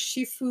 Master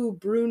Shifu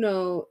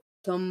Bruno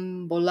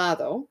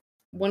Tombolado,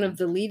 one of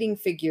the leading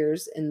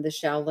figures in the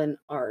Shaolin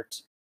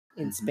art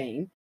in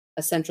Spain,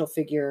 a central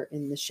figure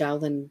in the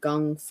Shaolin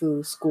Gong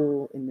Fu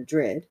school in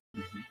Madrid,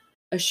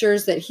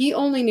 assures that he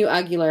only knew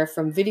Aguilar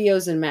from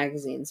videos and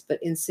magazines, but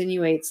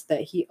insinuates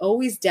that he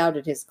always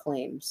doubted his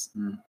claims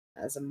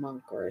as a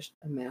monk or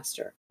a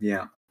master.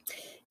 Yeah.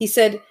 He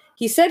said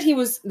he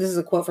was, this is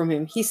a quote from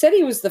him, he said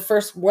he was the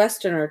first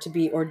Westerner to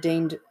be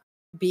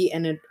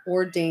an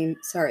ordained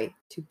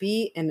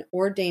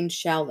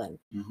Shaolin,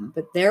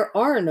 but there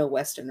are no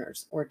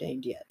Westerners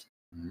ordained yet.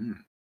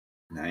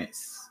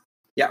 Nice.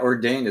 Yeah,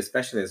 ordained,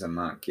 especially as a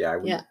monk. Yeah,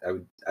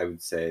 I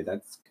would say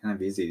that's kind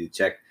of easy to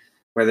check.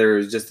 Whether it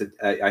was just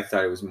I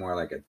thought it was more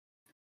like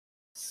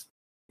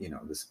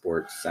the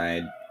sports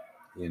side,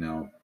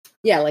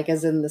 Yeah, like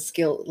as in the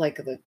skill, like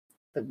the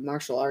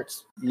martial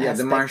arts. Yeah,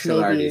 the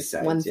martial arts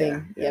side. One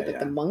thing. Yeah, but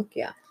the monk,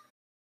 yeah.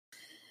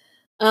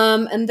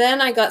 And then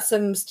I got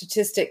some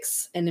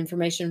statistics and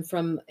information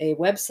from a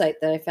website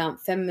that I found,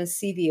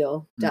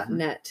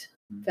 femicidio.net.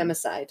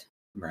 Femicide.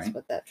 Right. That's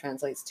what that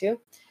translates to.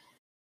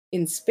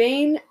 In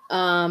Spain,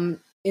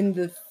 in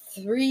the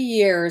 3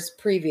 years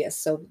previous,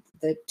 so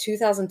the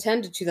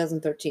 2010 to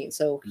 2013,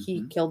 so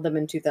he killed them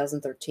in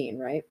 2013,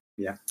 right?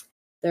 Yeah.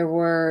 There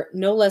were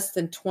no less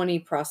than 20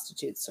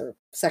 prostitutes or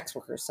sex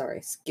workers,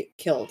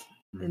 killed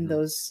in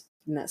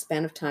that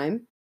span of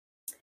time.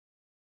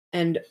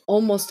 And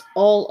almost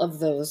all of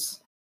those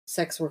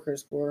sex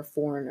workers were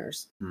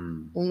foreigners.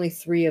 Only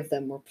 3 of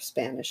them were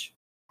Spanish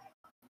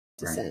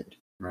descent.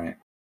 Right.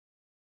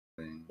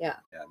 Yeah.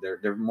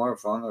 They're more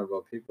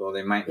vulnerable people.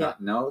 They might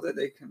not know that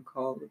they can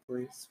call the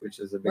police, which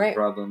is a big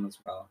problem as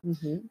well.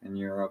 In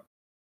Europe,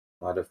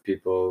 a lot of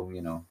people,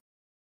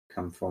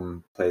 come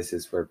from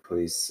places where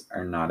police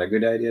are not a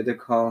good idea to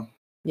call.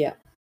 Yeah.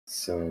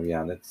 So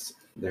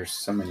there's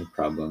so many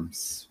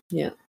problems.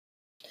 Yeah.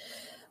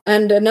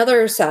 And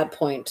another sad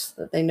point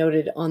that they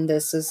noted on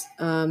this is,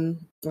 or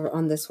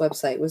on this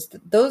website, was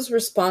that those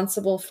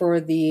responsible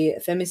for the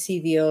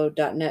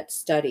femicidio.net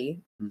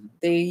study,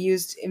 they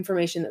used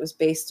information that was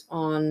based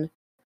on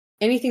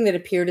anything that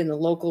appeared in the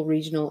local,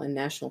 regional, and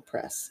national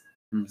press.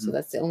 So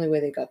that's the only way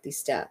they got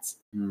these stats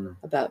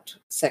about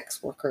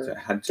sex worker deaths. So it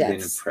had to be in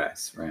the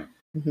press, right?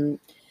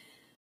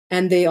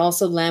 And they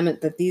also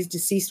lament that these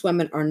deceased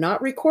women are not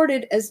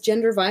recorded as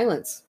gender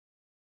violence.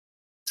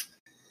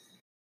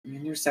 I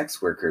mean, you're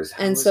sex workers.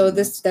 And so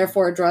this,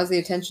 therefore, draws the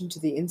attention to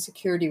the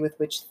insecurity with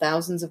which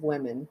thousands of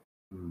women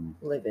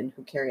live in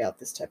who carry out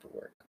this type of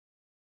work.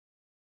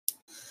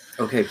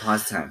 Okay,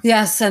 pause time.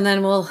 Yes, and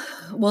then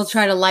we'll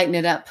try to lighten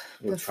it up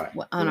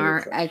on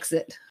our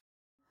exit.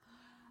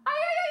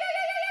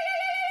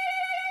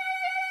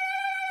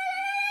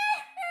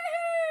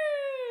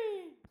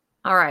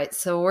 All right,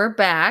 so we're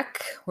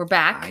back.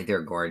 Hi, they're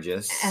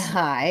gorgeous.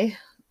 Hi.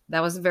 That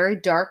was a very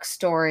dark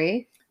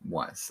story.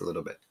 Was a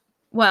little bit.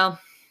 Well,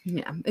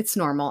 yeah, it's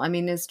normal. I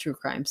mean, it's true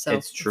crime, so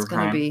it's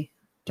going to be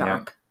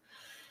dark.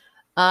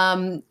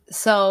 Yeah.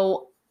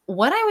 So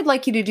what I would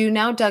like you to do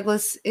now,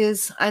 Douglas,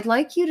 is I'd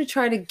like you to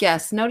try to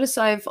guess. Notice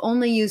I've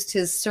only used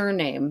his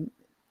surname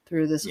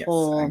through this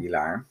whole...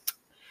 Aguilar.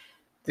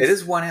 It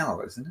is 1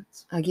 L, isn't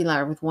it?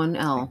 Aguilar with 1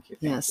 L. Thank you.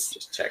 Yes.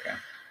 Just checking.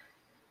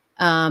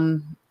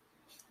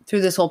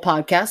 Through this whole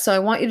podcast. So I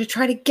want you to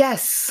try to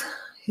guess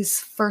his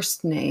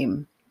first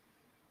name.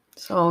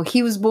 So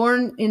he was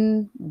born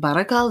in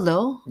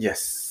Baracaldo.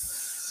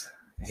 Yes.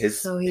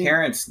 His So he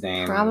parents'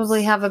 names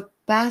probably have a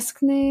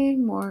Basque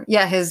name, or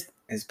his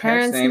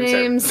parents' names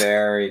names are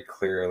very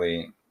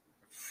clearly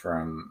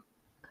from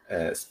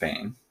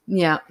Spain.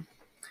 Yeah.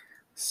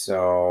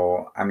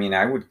 So I mean,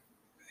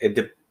 it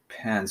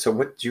depends. So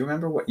do you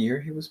remember what year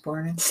he was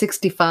born in?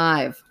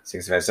 65.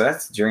 65. So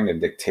that's during the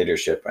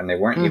dictatorship, and they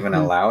weren't even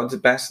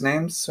allowed Basque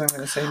names. So I'm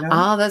going to say no.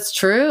 Oh, that's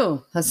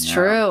true. That's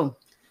true.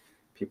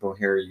 People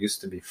here used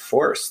to be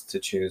forced to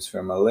choose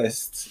from a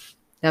list.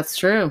 That's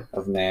true.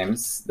 Of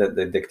names that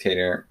the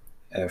dictator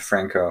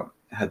Franco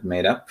had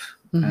made up,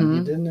 and he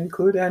didn't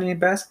include any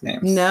Basque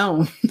names.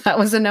 No, that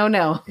was a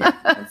no-no. Yeah,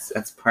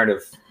 that's part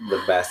of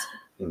the Basque,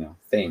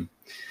 theme.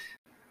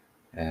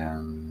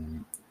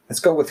 Let's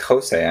go with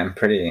Jose. I'm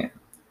pretty,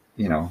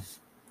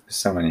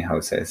 so many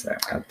Joses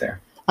out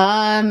there.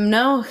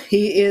 No,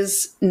 he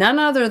is none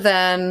other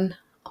than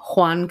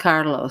Juan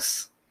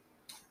Carlos.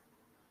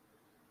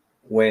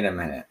 Wait a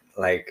minute.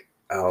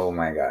 Oh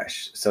my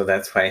gosh. So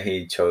that's why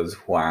he chose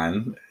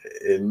Juan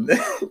in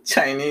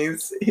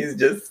Chinese. He's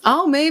just...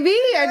 Oh, maybe.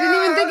 I didn't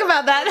even think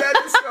about that.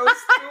 That is so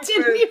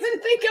stupid. I didn't even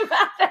think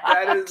about that.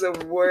 That is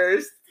the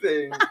worst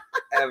thing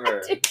ever.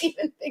 I didn't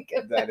even think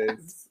of that. That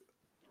is...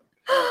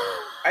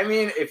 I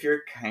mean, if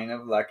you're kind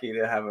of lucky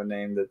to have a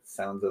name that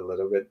sounds a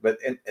little bit... But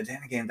then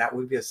again, that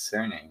would be a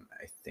surname,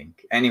 I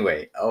think.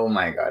 Anyway, oh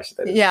my gosh.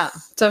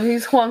 So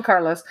he's Juan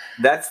Carlos.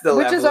 That's the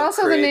Which is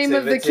also the name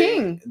of the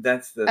king.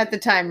 That's at the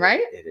time,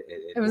 right?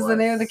 It was the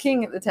name of the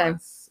king at the time.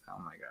 Oh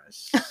my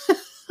gosh.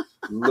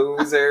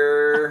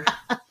 Loser.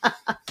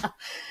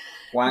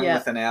 Juan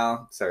with an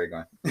L. Sorry, go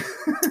on.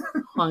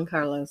 Juan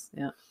Carlos,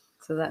 yeah.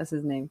 So that is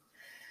his name.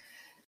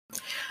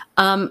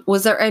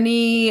 Was there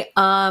any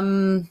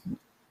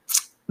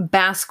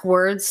Basque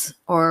words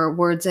or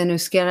words in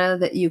Euskera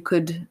that you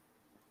could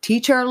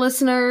teach our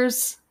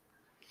listeners?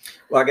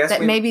 Well, I guess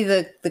that maybe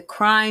the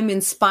crime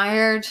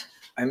inspired.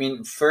 I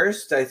mean,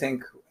 first, I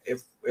think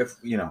if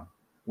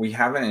we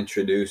haven't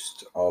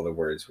introduced all the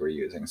words we're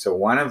using. So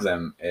one of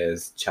them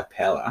is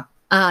Txapela.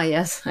 Ah,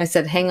 yes. I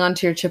said, hang on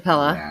to your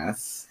Txapela.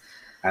 Yes.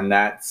 And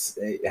that's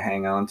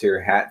hang on to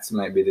your hats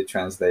might be the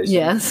translation.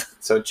 Yes.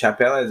 So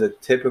Txapela is a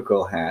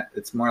typical hat.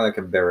 It's more like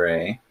a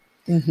beret.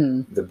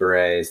 Mm-hmm. The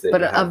berets.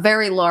 But a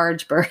very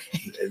large beret.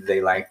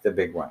 They like the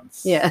big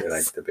ones. Yes. They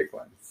like the big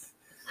ones.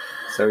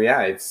 So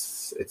yeah,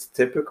 it's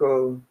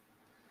typical.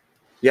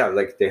 Yeah,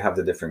 like they have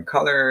the different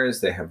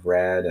colors. They have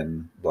red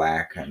and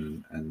black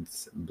and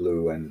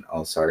blue and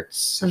all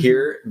sorts. Mm-hmm.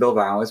 Here,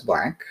 Bilbao is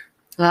black.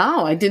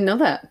 Oh, I didn't know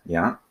that.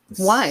 Yeah.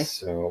 Why?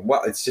 So,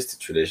 well, it's just a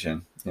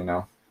tradition,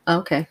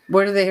 Okay.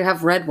 Where do they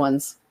have red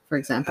ones, for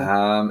example?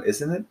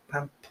 Isn't it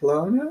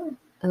Pamplona?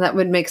 And that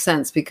would make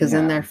sense because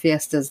in their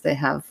fiestas they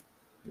have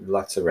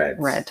lots of reds.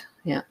 Red,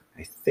 yeah.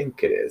 I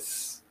think it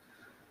is.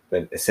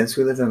 But since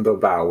we live in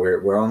Bilbao,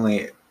 we're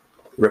only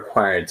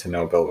required to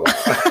know Bilbao.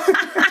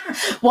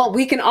 Well,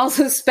 we can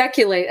also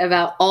speculate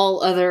about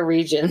all other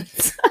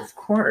regions. Of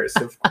course.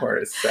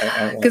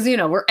 Because,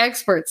 we're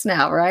experts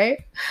now, right?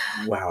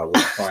 Wow,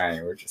 we're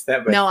fine. We're just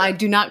that. No, I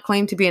do not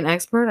claim to be an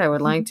expert. I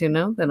would like to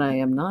know that I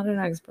am not an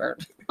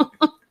expert.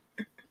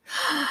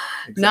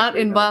 Not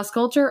in Basque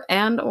culture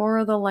and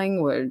or the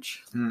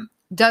language.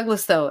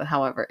 Douglas, though,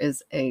 however,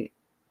 is a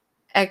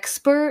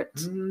expert.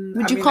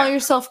 Would you call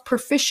yourself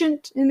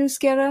proficient in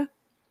Euskera,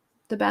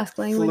 the Basque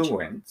language?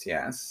 Fluent,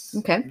 yes.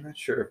 Okay. I'm not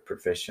sure if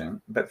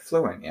proficient, but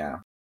fluent, yeah.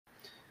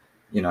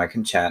 I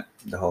can chat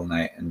the whole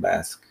night in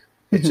Basque.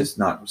 It's just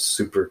not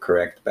super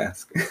correct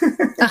Basque.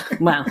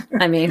 Well,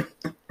 I mean,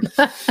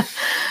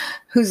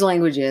 whose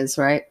language is,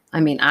 right? I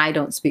mean, I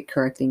don't speak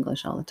correct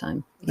English all the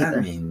time either.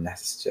 I mean,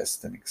 that's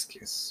just an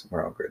excuse.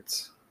 We're all good.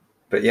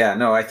 But yeah,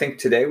 no, I think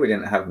today we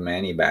didn't have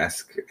many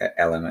Basque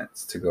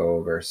elements to go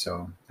over.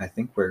 So I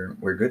think we're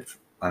good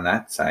on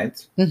that side.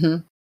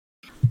 Mm-hmm.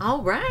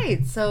 All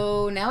right.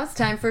 So now it's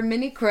time for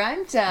Mini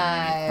Crime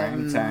Time.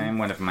 Crime Time,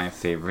 one of my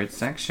favorite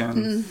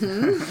sections.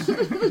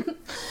 Mm-hmm.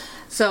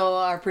 So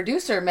our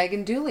producer,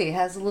 Megan Dooley,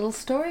 has a little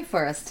story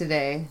for us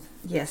today.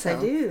 Yes, I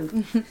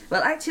do.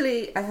 Well,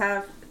 actually, I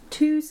have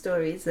 2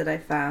 stories that I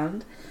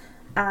found.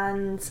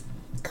 And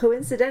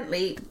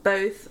coincidentally,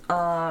 both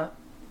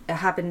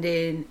happened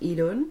in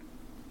Irun,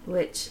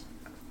 which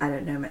I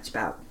don't know much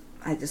about.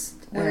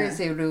 Where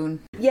is Irun?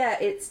 Yeah,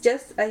 it's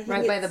just... I think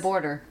right by the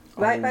border.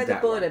 Right by the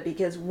border,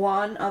 because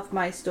one of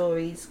my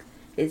stories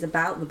is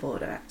about the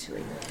border,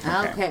 actually.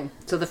 Okay.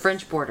 So the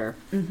French border.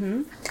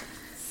 Mm-hmm.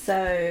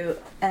 So,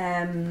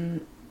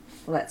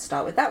 let's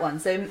start with that one.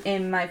 So,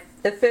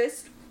 the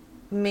first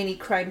mini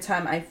crime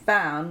time I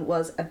found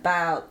was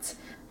about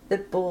the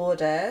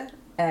border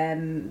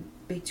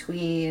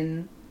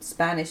between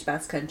Spanish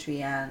Basque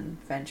Country and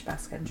French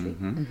Basque Country.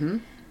 Mm-hmm.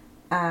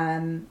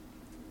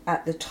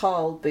 At the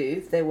toll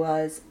booth, there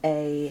was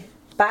a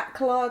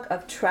backlog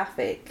of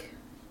traffic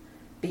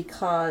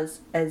because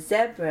a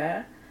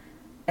zebra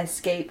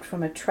escaped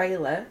from a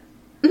trailer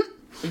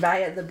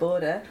right at the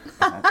border.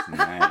 That's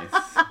nice.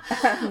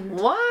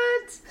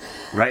 What?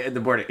 Right at the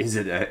border. Is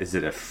it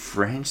a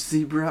French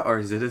zebra or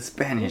is it a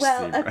Spanish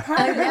Well, zebra?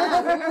 apparently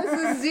Yeah, it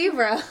was a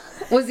zebra.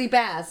 Was he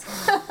Basque?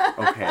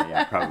 Okay,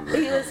 yeah,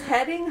 probably. he was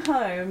heading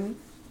home.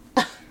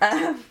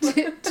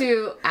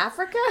 to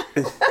Africa?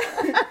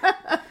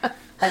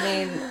 I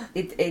mean,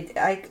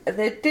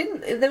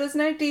 there was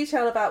no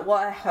detail about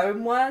what her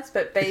home was,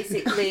 but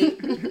basically,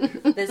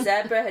 the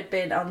zebra had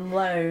been on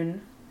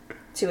loan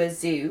to a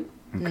zoo,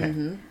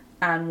 Okay.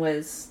 and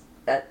was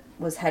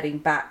heading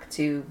back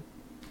to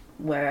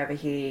wherever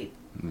he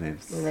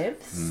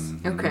lives.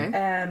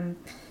 Okay.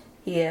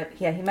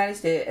 He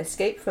managed to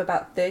escape for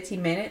about 30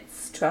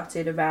 minutes,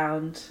 trotted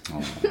around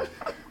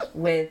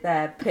with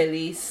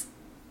police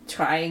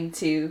trying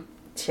to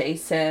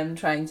chase him,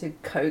 trying to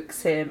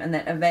coax him, and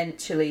then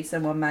eventually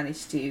someone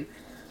managed to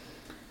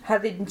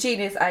have the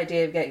ingenious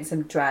idea of getting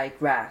some dry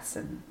grass,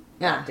 and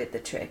that did the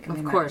trick. And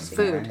Of course,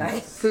 food.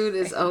 Food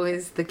is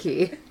always the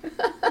key.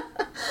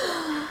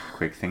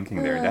 Quick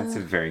thinking there. That's a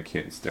very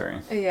cute story.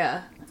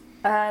 Yeah.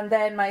 And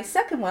then my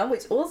second one,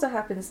 which also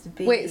happens to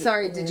be... Wait,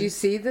 sorry, did you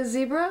see the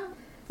zebra?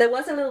 There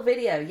was a little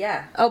video,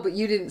 yeah. Oh, but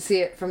you didn't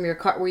see it from your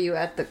car. Were you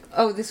at the...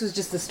 Oh, this was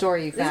just the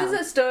story you found. This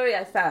is a story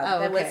I found. Oh,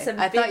 There okay. was some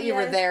I thought you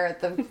were videos.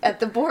 there at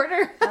the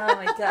border. Oh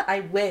my god, I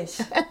wish.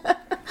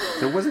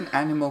 So it wasn't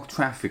animal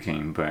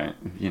trafficking, but,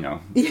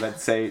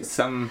 let's say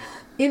some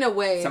In a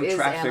way, it is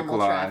traffic animal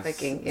laws.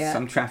 trafficking. Yeah.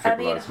 Some traffic I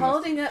mean, laws.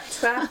 holding up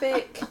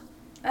traffic,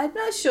 I'm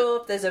not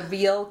sure if there's a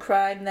real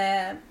crime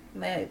there.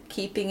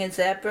 Keeping a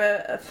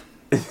zebra.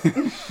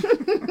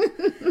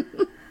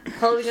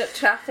 Holding up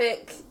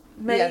traffic,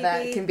 maybe. Yeah,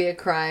 that can be a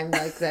crime.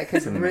 Like, that could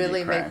It's an immediate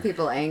really crime. make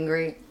people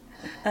angry.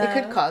 It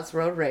could cause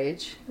road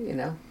rage,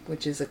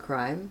 which is a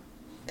crime.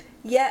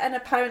 Yeah, and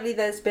apparently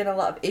there's been a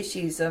lot of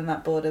issues on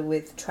that border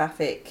with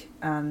traffic,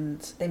 and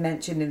they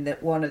mentioned in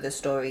one of the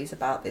stories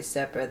about this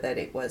zebra that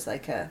it was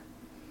like a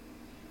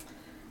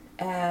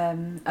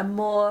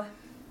more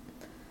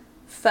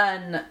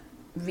fun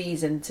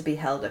reason to be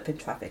held up in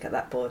traffic at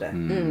that border.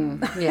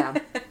 Yeah.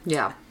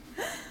 Yeah.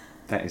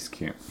 That is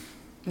cute.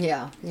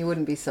 Yeah. You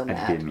wouldn't be so I'd be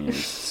mad.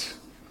 amused.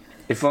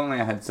 If only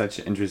I had such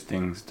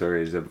interesting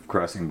stories of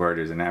crossing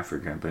borders in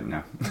Africa, but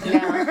no.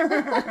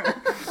 Yeah.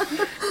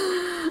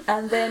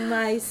 And then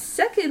my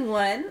second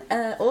one,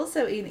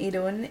 also in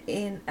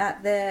Irun,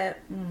 at the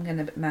I'm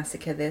gonna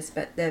massacre this,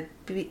 but the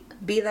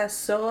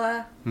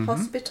Bilbao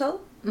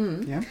hospital.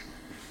 Yeah.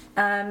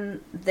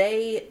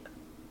 They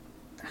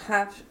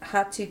have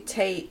had to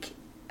take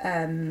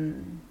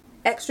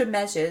extra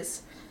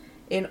measures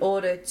in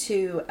order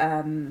to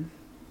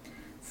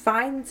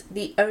find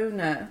the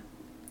owner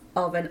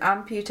of an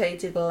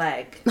amputated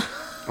leg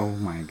Oh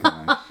my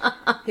gosh.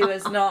 who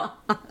has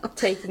not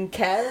taken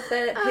care of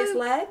his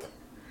leg.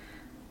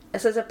 It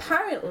says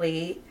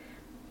apparently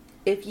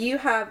if you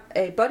have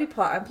a body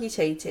part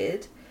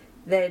amputated,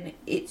 then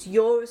it's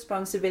your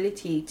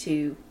responsibility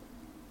to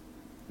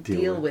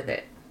deal with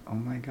it. Oh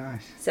my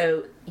gosh.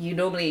 So you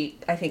normally,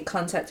 I think,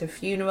 contact a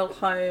funeral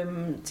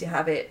home to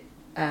have it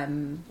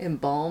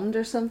Embalmed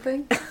or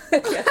something?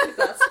 if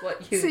that's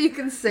what you So you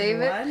can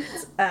save it?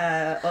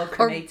 want. Or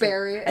cremated.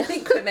 bury it. I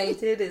think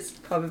cremated is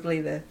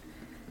probably the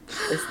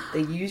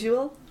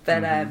usual.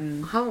 But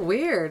How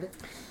weird.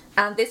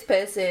 and this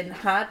person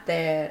had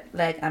their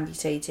leg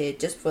amputated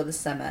just for the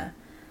summer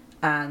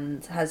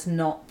and has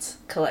not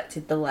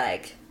collected the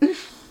leg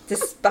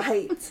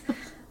despite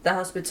the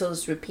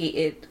hospital's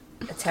repeated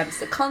attempts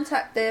to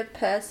contact the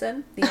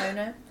person, the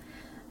owner.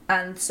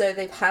 And so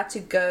they've had to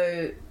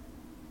go,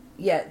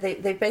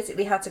 they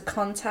basically had to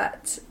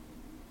contact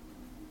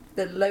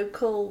the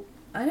local,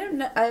 I don't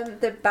know,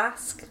 the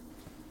Basque.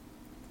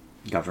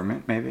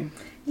 Government, maybe?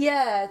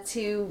 Yeah,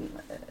 to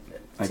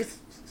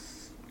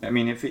I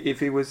mean, if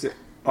it was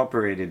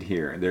operated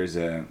here, there's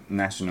a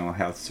National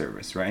Health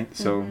Service, right?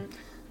 So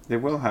they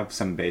will have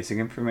some basic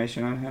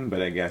information on him,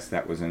 but I guess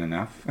that wasn't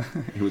enough.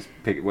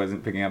 He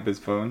wasn't picking up his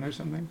phone or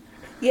something.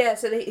 Yeah,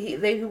 so he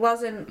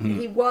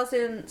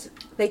wasn't.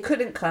 They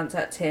couldn't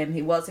contact him.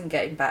 He wasn't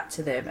getting back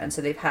to them, and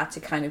so they've had to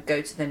kind of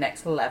go to the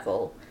next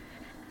level.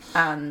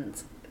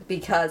 And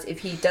because if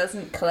he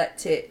doesn't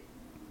collect it,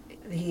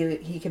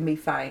 he can be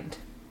fined.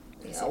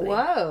 Basically.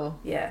 Whoa.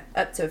 Yeah,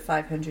 up to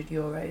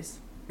 €500.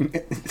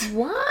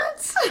 What?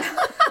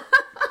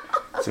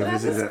 So That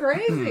this is is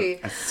crazy.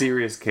 a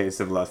serious case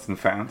of lost and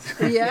found.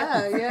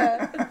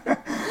 Yeah.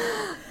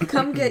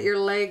 Come get your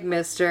leg,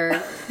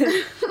 mister.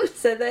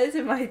 So those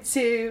are my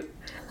two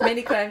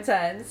mini crime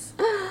times: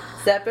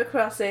 zebra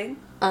crossing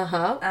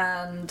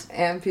and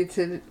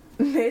Amputated.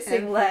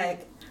 missing leg.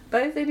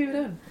 Both in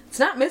Udon. It's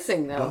not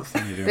missing, though. Both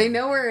in Udon. They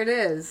know where it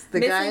is. The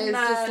guy Missing is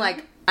just man.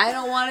 like, I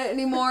don't want it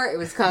anymore. It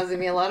was causing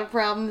me a lot of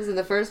problems in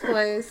the first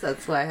place.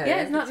 That's why I had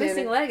Yeah, it's not amputated.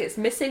 missing leg. It's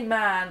missing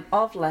man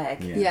of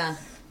leg. Yeah. Yeah.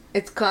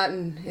 It's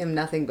gotten him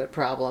nothing but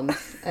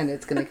problems, and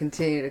it's going to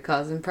continue to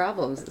cause him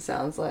problems, it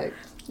sounds like.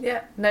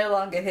 Yeah, no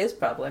longer his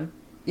problem.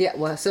 Yeah,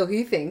 well, so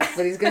he thinks,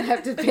 but he's going to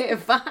have to pay a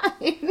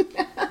fine.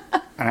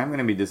 And I'm going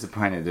to be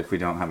disappointed if we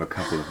don't have a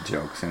couple of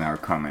jokes in our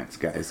comments,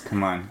 guys.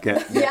 Come on, get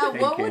what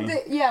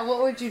thinking.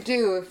 what would you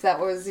do if that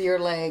was your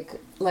like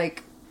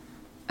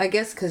I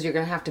guess because you're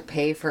going to have to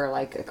pay for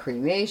like a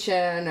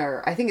cremation,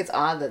 or I think it's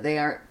odd that they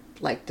aren't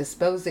like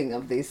disposing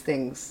of these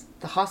things,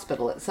 the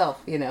hospital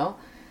itself, you know?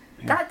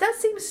 That does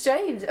seem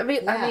strange. I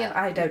mean,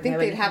 I don't think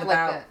they'd have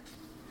about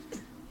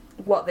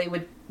what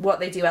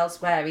they do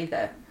elsewhere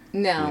either.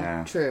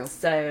 No, true.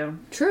 So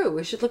true.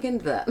 We should look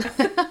into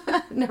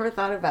that. Never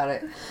thought about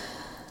it.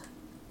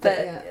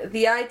 But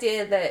the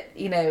idea that,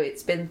 you know,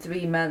 it's been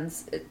 3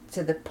 months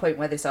to the point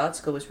where this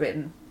article was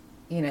written,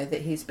 you know,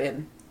 that he's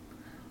been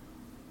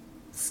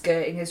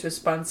skirting his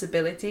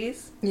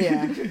responsibilities.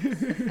 Yeah.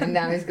 And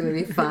now he's going to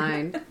be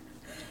fined.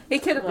 He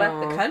could have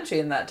left the country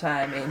in that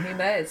time. I mean, who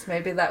knows?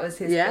 Maybe that was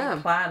his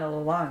big plan all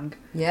along.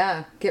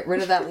 Yeah. Get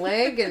rid of that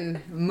leg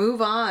and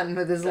move on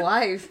with his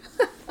life.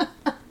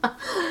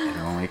 It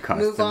only cost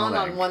move him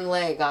on one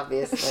leg,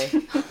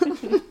 obviously.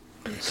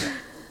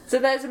 So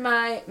those are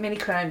my mini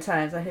crime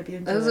times. I hope you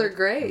enjoyed. Those are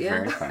great.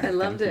 Yeah, I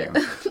loved it.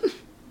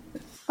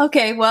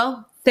 Okay,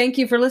 well, thank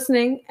you for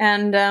listening,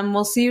 and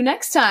we'll see you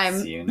next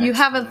time. You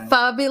have a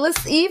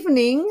fabulous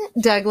evening,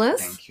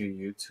 Douglas. Thank you,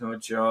 you too,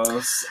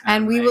 Jules.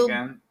 And we will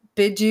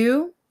bid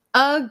you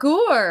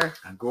agur.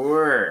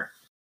 Agur.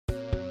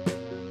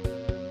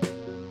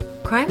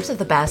 Crimes of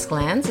the Basque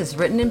Lands is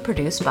written and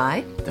produced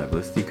by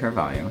Douglas D.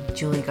 Carvalho,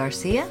 Julie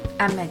Garcia,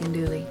 and Megan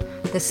Dooley.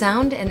 The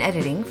sound and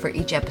editing for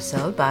each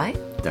episode by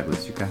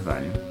Douglas D.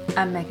 Carvalho,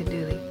 and Megan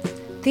Dooley.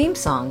 Theme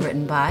song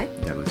written by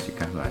Douglas D.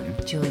 Carvalho,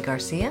 Julie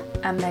Garcia,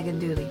 and Megan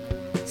Dooley.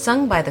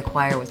 Sung by the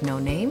choir with no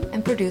name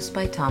and produced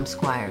by Tom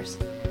Squires.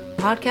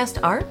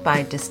 Podcast art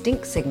by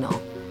Distinct Signal.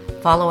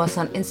 Follow us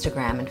on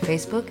Instagram and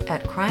Facebook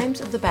at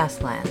Crimes of the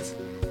Basque Lands,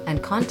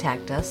 and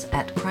contact us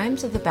at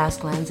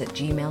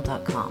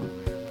crimesofthebasquelands@gmail.com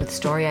with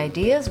story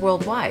ideas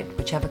worldwide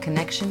which have a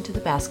connection to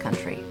the Basque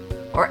Country,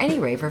 or any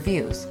rave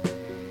reviews.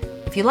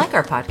 If you like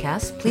our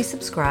podcast, please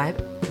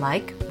subscribe,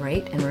 like,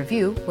 rate, and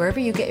review wherever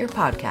you get your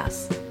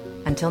podcasts.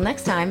 Until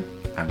next time,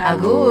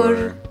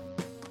 agur!